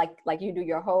moisturizer, like you do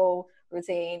your whole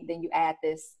routine, then you add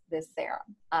this serum.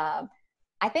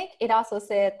 I think it also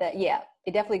said that,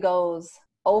 it definitely goes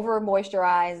over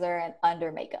moisturizer and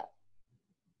under makeup.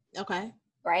 Okay.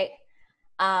 Right?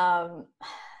 So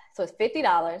it's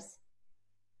 $50,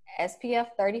 SPF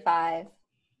 35,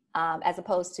 as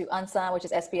opposed to Unsun, which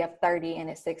is SPF 30 and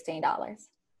it's $16.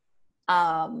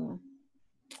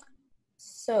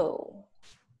 So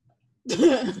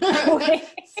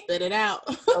spit it out.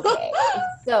 Okay.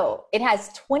 So it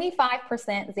has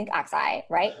 25% zinc oxide,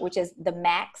 right? Which is the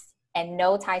max, and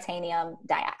no titanium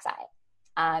dioxide.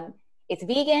 It's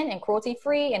vegan and cruelty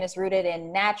free, and it's rooted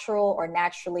in natural or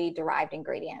naturally derived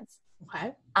ingredients.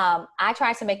 Okay. I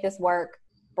tried to make this work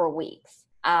for weeks.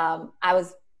 I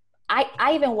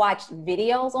even watched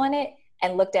videos on it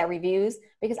and looked at reviews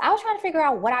because I was trying to figure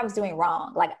out what I was doing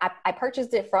wrong. Like I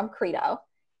purchased it from Credo,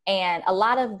 and a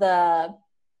lot of the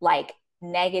like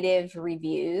negative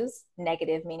reviews,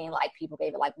 negative meaning like people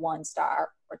gave it like 1 star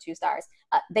or 2 stars,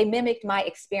 they mimicked my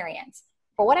experience.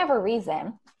 For whatever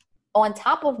reason, on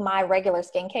top of my regular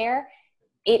skincare,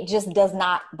 it just does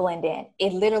not blend in.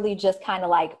 It literally just kind of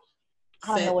like,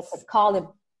 I don't know what to call it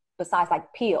besides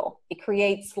like peel. It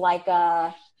creates like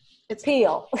a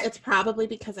peel. It's probably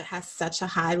because it has such a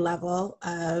high level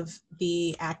of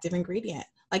the active ingredient.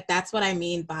 Like that's what I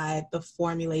mean by the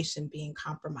formulation being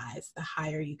compromised. The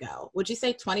higher you go, would you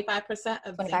say 25%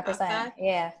 of 25%?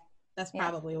 Yeah, that's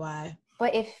probably why.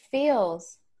 But it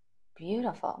feels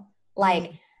beautiful.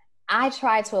 Like I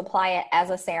try to apply it as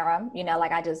a serum. You know,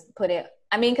 like I just put it.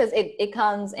 I mean, because it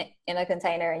comes in a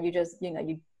container, and you just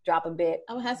you drop a bit.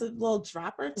 Oh, it has a little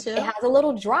dropper too? It has a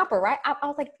little dropper, right? I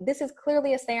was like, this is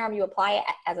clearly a serum. You apply it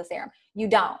as a serum. You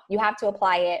don't. You have to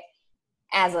apply it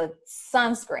as a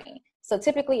sunscreen. So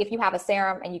typically if you have a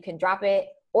serum and you can drop it,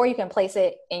 or you can place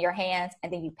it in your hands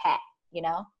and then you pat, you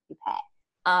pat.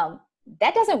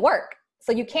 That doesn't work.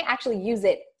 So you can't actually use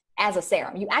it as a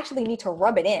serum. You actually need to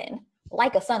rub it in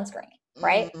like a sunscreen,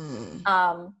 right?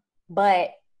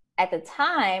 But at the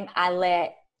time I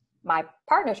let my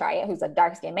partner try it, who's a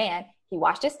dark-skinned man. He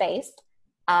washed his face,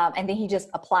 and then he just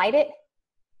applied it.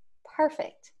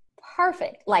 Perfect.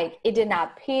 Like it did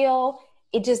not peel.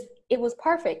 It was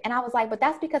perfect. And I was like, but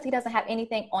that's because he doesn't have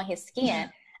anything on his skin.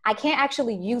 I can't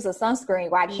actually use a sunscreen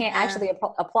where I can't actually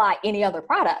apply any other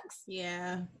products.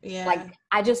 Yeah. Like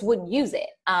I just wouldn't use it.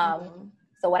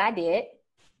 So what I did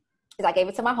is I gave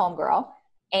it to my homegirl,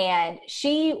 and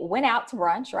she went out to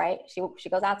brunch, right? She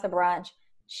goes out to brunch.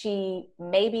 She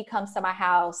maybe comes to my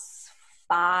house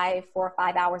 4 or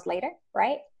 5 hours later,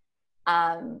 right?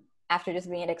 After just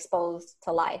being exposed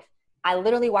to life. I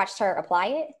literally watched her apply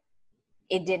it.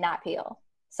 It did not peel.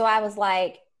 So I was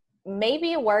like,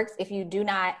 maybe it works if you do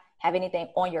not have anything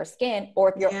on your skin, or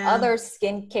if your other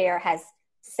skincare has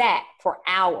sat for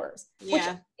hours, which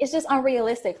is just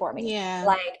unrealistic for me.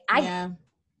 Like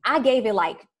I gave it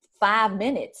like 5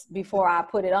 minutes before I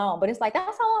put it on, but it's like,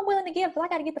 that's all I'm willing to give, because I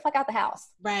got to get the fuck out the house.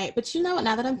 Right. But you know what,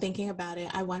 now that I'm thinking about it,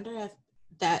 I wonder if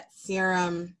that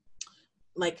serum,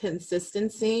 like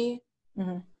consistency,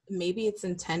 maybe it's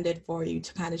intended for you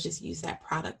to kind of just use that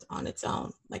product on its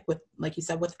own, like you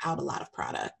said, without a lot of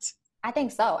product. I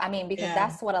think so. I mean, because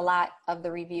that's what a lot of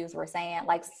the reviews were saying.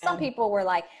 Like some people were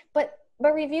like, but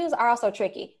reviews are also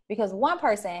tricky, because one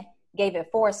person gave it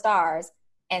 4 stars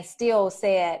and still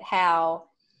said how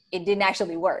it didn't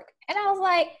actually work. And I was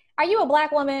like, are you a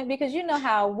Black woman? Because you know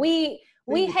how we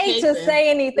hate to say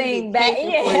anything back.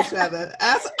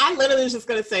 I literally was just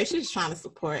going to say, she's trying to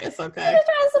support. It's okay. She's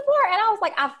trying to support. And I was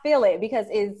like, I feel it, because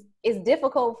it's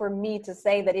difficult for me to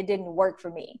say that it didn't work for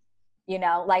me, you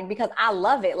know, like, because I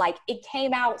love it. Like it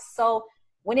came out so,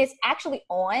 when it's actually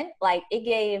on, like it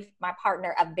gave my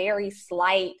partner a very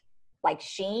slight like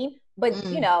sheen, but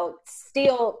you know,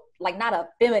 still like not a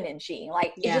feminine sheen.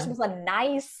 Like it just was a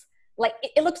nice, like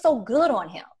it looked so good on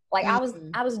him. Like I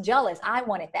was jealous. I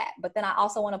wanted that, but then I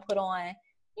also want to put on,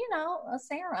 you know, a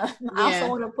serum. I also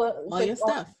want to put all your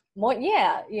stuff. More,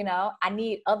 you know, I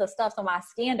need other stuff so my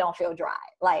skin don't feel dry.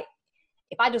 Like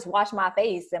if I just wash my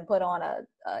face and put on a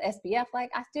SPF, like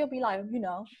I still be like, you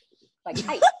know, like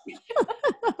tight.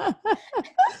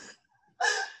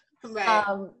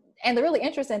 Right. And the really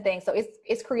interesting thing, so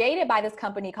it's created by this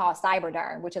company called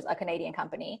Cyberderm, which is a Canadian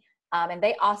company. And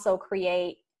they also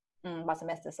create, I'm about to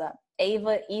mess this up,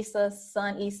 Ava Issa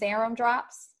Sun E Serum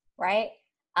Drops, right?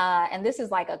 And this is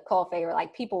like a cult favorite.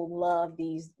 Like people love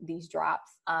these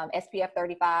drops. SPF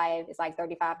 35 is like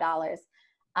 $35.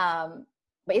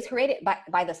 But it's created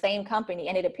by the same company,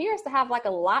 and it appears to have like a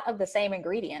lot of the same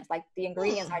ingredients. Like the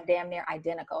ingredients are damn near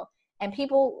identical, and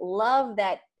people love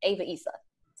that Ava Issa.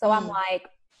 So I'm like,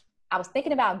 I was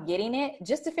thinking about getting it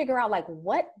just to figure out like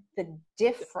what the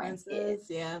difference is.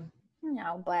 Yeah. You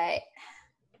know, but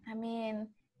I mean,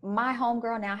 my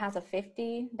homegirl now has a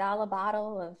 $50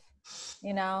 bottle of,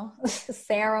 you know,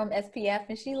 serum SPF,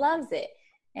 and she loves it.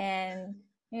 And,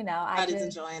 you know, Somebody's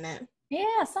enjoying it.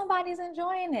 Yeah, somebody's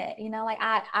enjoying it. You know, like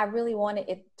I really wanted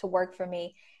it to work for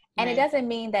me. And it doesn't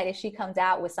mean that if she comes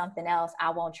out with something else, I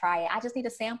won't try it. I just need a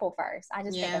sample first. I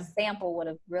just think a sample would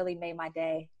have really made my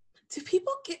day. Do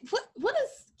people get, what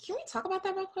is, can we talk about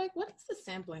that real quick? What is the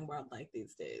sampling world like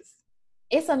these days?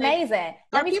 It's amazing.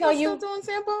 Let me tell you. Are people still doing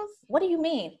samples? What do you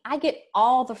mean? I get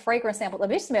all the fragrance samples. The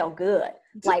bitch smell good.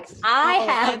 Like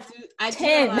I do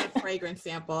a lot of fragrance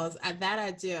samples. That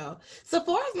I do.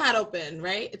 Sephora's not open,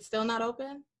 right? It's still not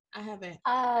open? I haven't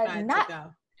tried to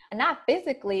go. Not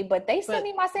physically, but they send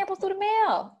me my samples through the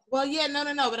mail. Well, yeah, no.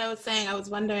 But I was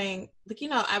wondering, like, you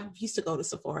know, I used to go to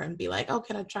Sephora and be like, oh,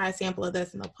 can I try a sample of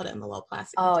this? And they'll put it in the little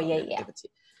plastic. Oh, yeah. Give it to you.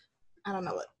 I don't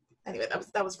know what. Anyway,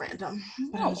 that was random.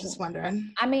 But I was just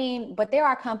wondering. I mean, but there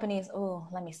are companies. Oh,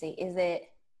 let me see. Is it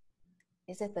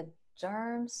the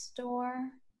Derm store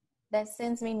that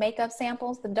sends me makeup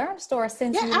samples? The Derm store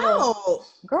sends me.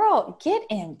 Girl, get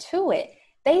into it.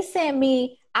 They sent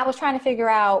me. I was trying to figure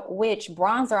out which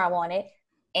bronzer I wanted,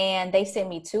 and they sent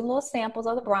me 2 little samples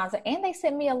of the bronzer, and they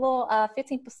sent me a little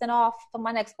 15% off for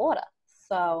my next order.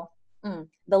 So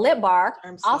the Lip Bar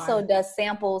also does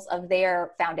samples of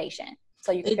their foundation.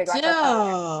 So you can figure out your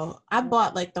color. I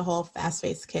bought like the whole Fast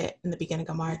Face kit in the beginning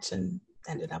of March and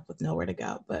ended up with nowhere to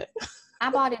go. But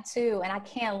I bought it too, and I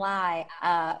can't lie.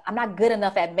 I'm not good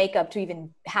enough at makeup to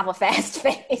even have a fast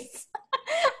face.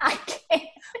 I can't.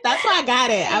 That's why I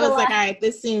got it. I was like, all right,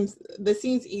 this seems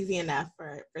easy enough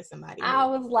for somebody. I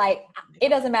was like, it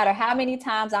doesn't matter how many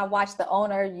times I watch the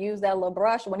owner use that little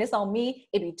brush. When it's on me,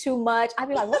 it'd be too much. I'd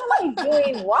be like, what am I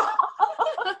doing wrong?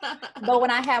 But when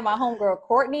I had my homegirl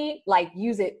Courtney like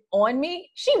use it on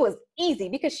me, she was easy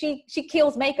because she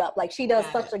kills makeup. Like she does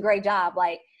such a great job.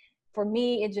 Like for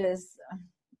me, it just,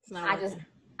 I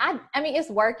mean, it's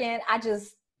working.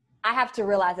 I have to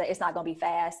realize that it's not going to be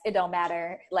fast. It don't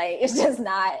matter. Like, it's just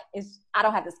not, I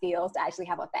don't have the skills to actually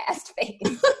have a fast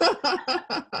face.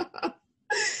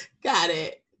 Got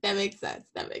it. That makes sense.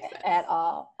 At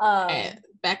all.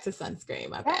 Back to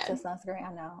sunscreen, back to sunscreen,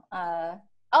 I know.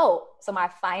 So my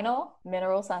final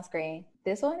mineral sunscreen.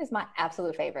 This one is my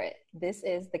absolute favorite. This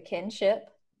is the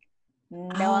Kinship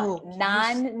non-nano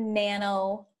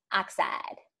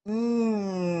oxide.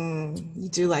 You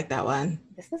do like that one.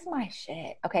 This is my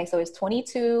shit. Okay, so it's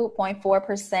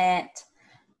 22.4%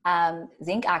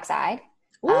 zinc oxide.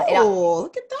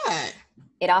 Look at that.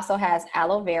 It also has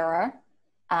aloe vera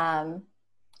and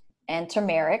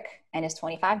turmeric, and it's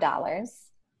 $25.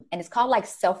 And it's called like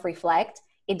Self Reflect.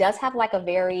 it does have like a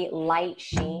very light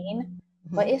sheen,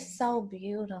 but it's so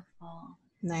beautiful.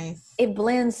 Nice. It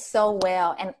blends so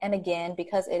well. And again,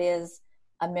 because it is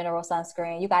a mineral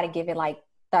sunscreen, you got to give it like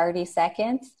 30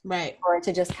 seconds right, for it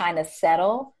to just kind of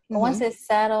settle. But once it's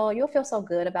settled, you'll feel so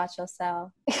good about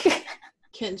yourself.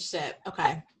 Kinship.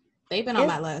 Okay. They've been on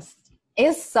my list.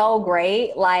 It's so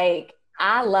great. Like,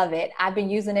 I love it. I've been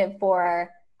using it for,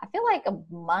 I feel like a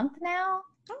month now.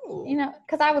 Oh. You know,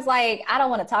 because I was like, I don't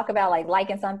want to talk about like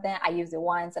liking something. I used it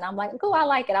once and I'm like, cool, I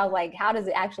like it. I was like, how does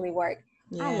it actually work?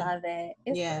 Yeah. I love it.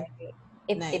 It's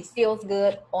great. It feels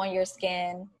good on your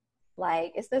skin.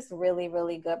 Like, it's this really,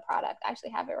 really good product. I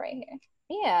actually have it right here.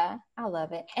 Yeah, I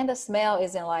love it. And the smell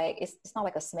isn't like, it's not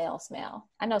like a smell.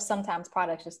 I know sometimes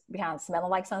products just behind smelling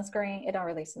like sunscreen. It don't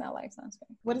really smell like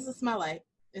sunscreen. What does it smell like?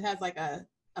 It has like a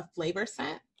flavor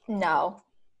scent? No.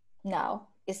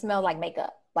 It smells like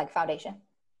makeup, like foundation.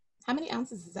 How many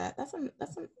ounces is that? It's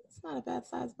not a bad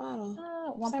size bottle.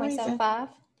 1.75.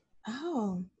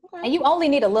 Oh, okay. And you only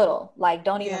need a little. Like,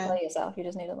 don't even play yourself. You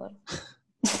just need a little.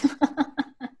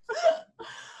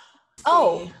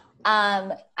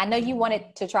 I know you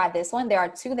wanted to try this one. There are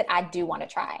two that I do want to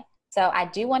try. So I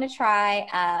do want to try,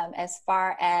 as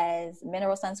far as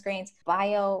mineral sunscreens,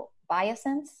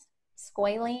 Biossance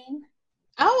Squalene.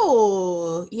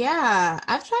 Oh, yeah.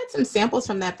 I've tried some samples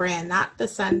from that brand, not the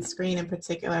sunscreen in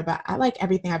particular, but I like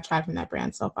everything I've tried from that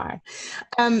brand so far.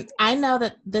 I know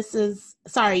that this is,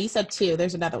 sorry, you said two.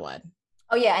 There's another one.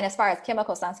 Oh, yeah. And as far as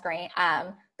chemical sunscreen,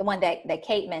 the one that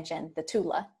Kate mentioned, the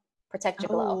Tula Protect Your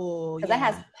Glow. Because that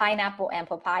has pineapple and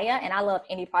papaya. And I love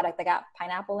any product that got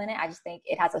pineapple in it. I just think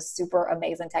it has a super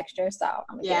amazing texture. So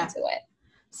I'm going to get into it.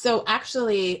 So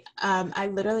actually, I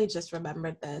literally just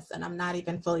remembered this, and I'm not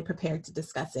even fully prepared to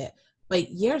discuss it. But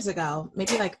years ago,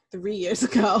 maybe like 3 years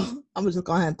ago, I'm just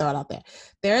go ahead and throw it out there.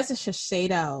 There's a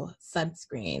Shiseido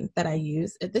sunscreen that I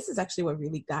use. This is actually what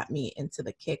really got me into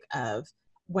the kick of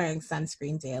wearing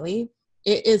sunscreen daily.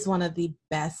 It is one of the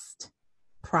best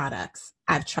products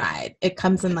I've tried. It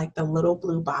comes in like the little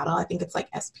blue bottle. I think it's like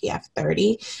SPF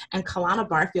 30. And Kalana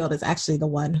Barfield is actually the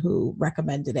one who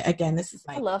recommended it. Again, this is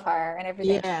like, I love her and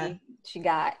everything she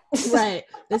got. Right.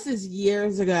 This is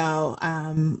years ago.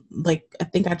 Like, I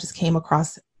think I just came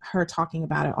across her talking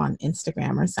about it on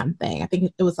Instagram or something. I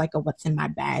think it was like a what's in my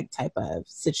bag type of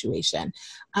situation.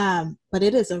 But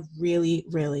it is a really,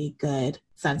 really good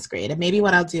sunscreen. And maybe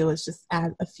what I'll do is just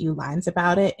add a few lines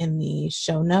about it in the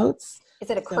show notes. Is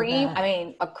it a cream?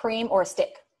 A cream or a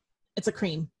stick? It's a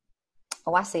cream.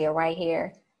 Oh, I see it right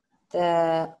here.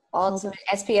 The Ultimate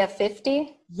SPF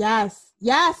 50? Yes,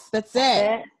 that's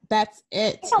it. That's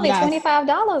it. It's only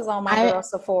 $25 on my girl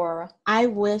Sephora. I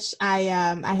wish I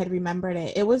had remembered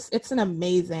it. It's an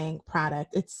amazing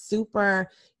product. It's super,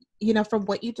 from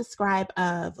what you describe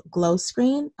of glow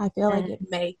screen, I feel like it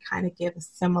may kind of give a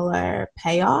similar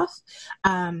payoff.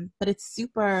 But it's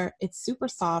super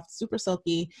soft, super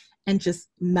silky, and just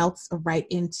melts right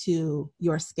into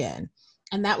your skin.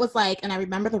 And that was like, and I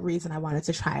remember the reason I wanted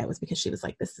to try it was because she was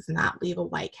like, this does not leave a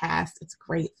white cast. It's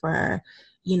great for,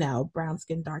 brown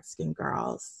skin, dark skin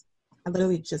girls. I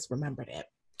literally just remembered it.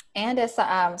 And it's,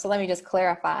 so let me just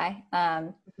clarify.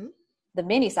 The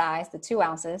mini size, the 2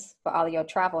 ounces for all of your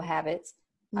travel habits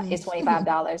is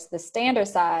 $25. The standard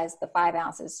size, the 5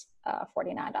 ounces,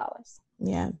 $49.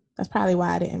 Yeah. That's probably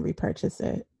why I didn't repurchase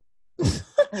it.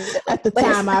 At the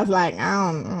time I was like,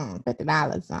 $50.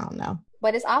 I don't know.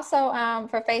 But it's also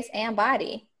for face and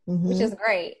body, which is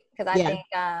great because I think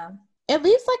it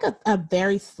leaves like a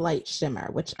very slight shimmer,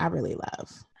 which I really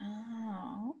love.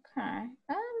 Oh, okay.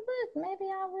 Look, maybe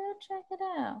I will check it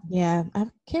out. Yeah, I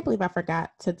can't believe I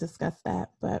forgot to discuss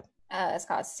that, but it's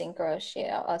called Synchro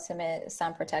Shield Ultimate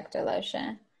Sun Protector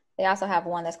Lotion. They also have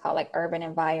one that's called like Urban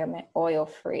Environment Oil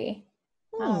Free.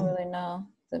 I don't really know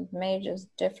the major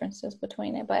differences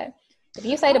between it, but if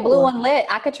you say the blue one lit,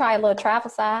 I could try a little travel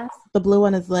size. The blue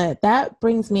one is lit. That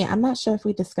brings me, I'm not sure if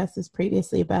we discussed this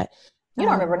previously, but you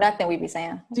don't remember nothing we be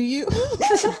saying. Do you?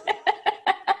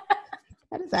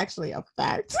 That is actually a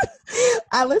fact.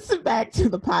 I listened back to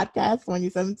the podcast when you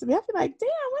sent it to me. I feel like, damn,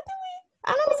 what did we?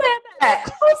 I don't know.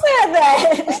 Who said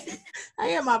that? I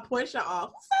had my Portia off.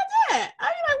 Who said that? I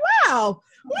mean, like, wow.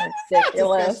 What was that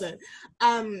discussion?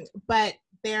 But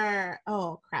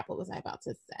what was I about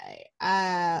to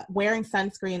say? Wearing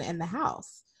sunscreen in the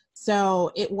house.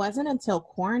 So it wasn't until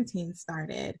quarantine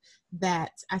started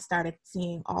that I started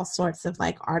seeing all sorts of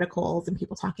like articles and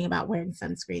people talking about wearing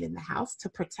sunscreen in the house to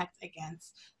protect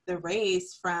against the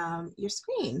rays from your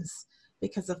screens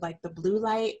because of like the blue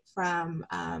light from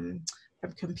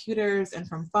computers and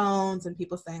from phones, and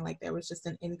people saying like there was just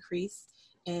an increase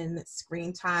in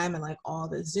screen time and like all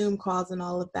the Zoom calls and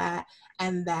all of that,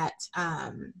 and that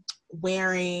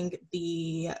wearing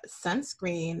the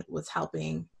sunscreen was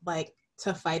helping like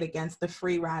to fight against the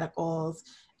free radicals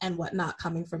and whatnot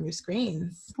coming from your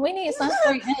screens. We need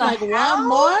sunscreen in like one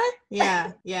more.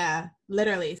 Yeah,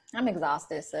 literally. I'm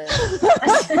exhausted, sis.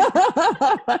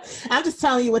 I'm just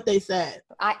telling you what they said.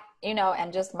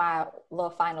 And just my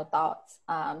little final thoughts.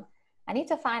 I need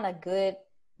to find a good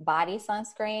body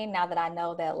sunscreen now that I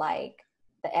know that like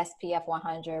the SPF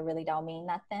 100 really don't mean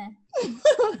nothing.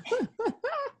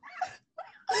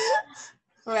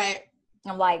 Right.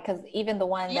 I'm like, because even the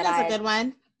one that's a good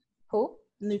one. Who?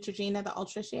 Neutrogena, the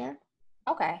Ultra Sheer.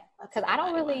 Okay. Because I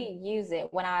don't really use it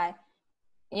when I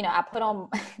put on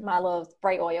my little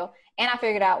spray oil, and I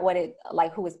figured out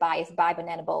who it's by. It's by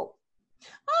Banana Boat.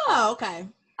 Oh, okay.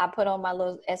 I put on my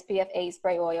little SPF 8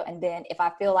 spray oil, and then if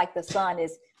I feel like the sun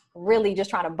is really just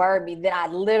trying to burn me, then I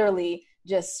literally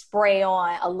just spray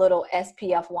on a little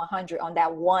SPF 100 on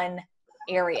that one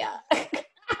area.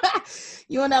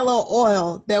 You and that little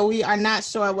oil that we are not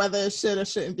sure whether it should or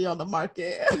shouldn't be on the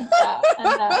market.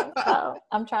 I know. So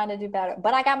I'm trying to do better.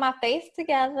 But I got my face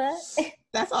together.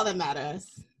 That's all that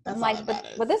matters.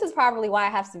 But this is probably why I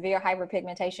have severe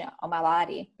hyperpigmentation on my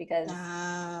body, because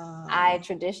I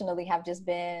traditionally have just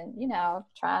been,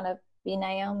 trying to be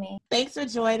Naomi. Thanks for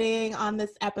joining on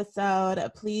this episode.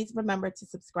 Please remember to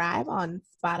subscribe on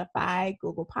Spotify,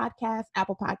 Google Podcasts,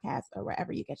 Apple Podcasts, or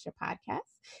wherever you get your podcasts.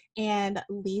 And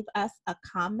leave us a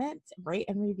comment, rate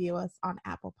and review us on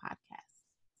Apple Podcasts.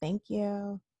 Thank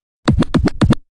you.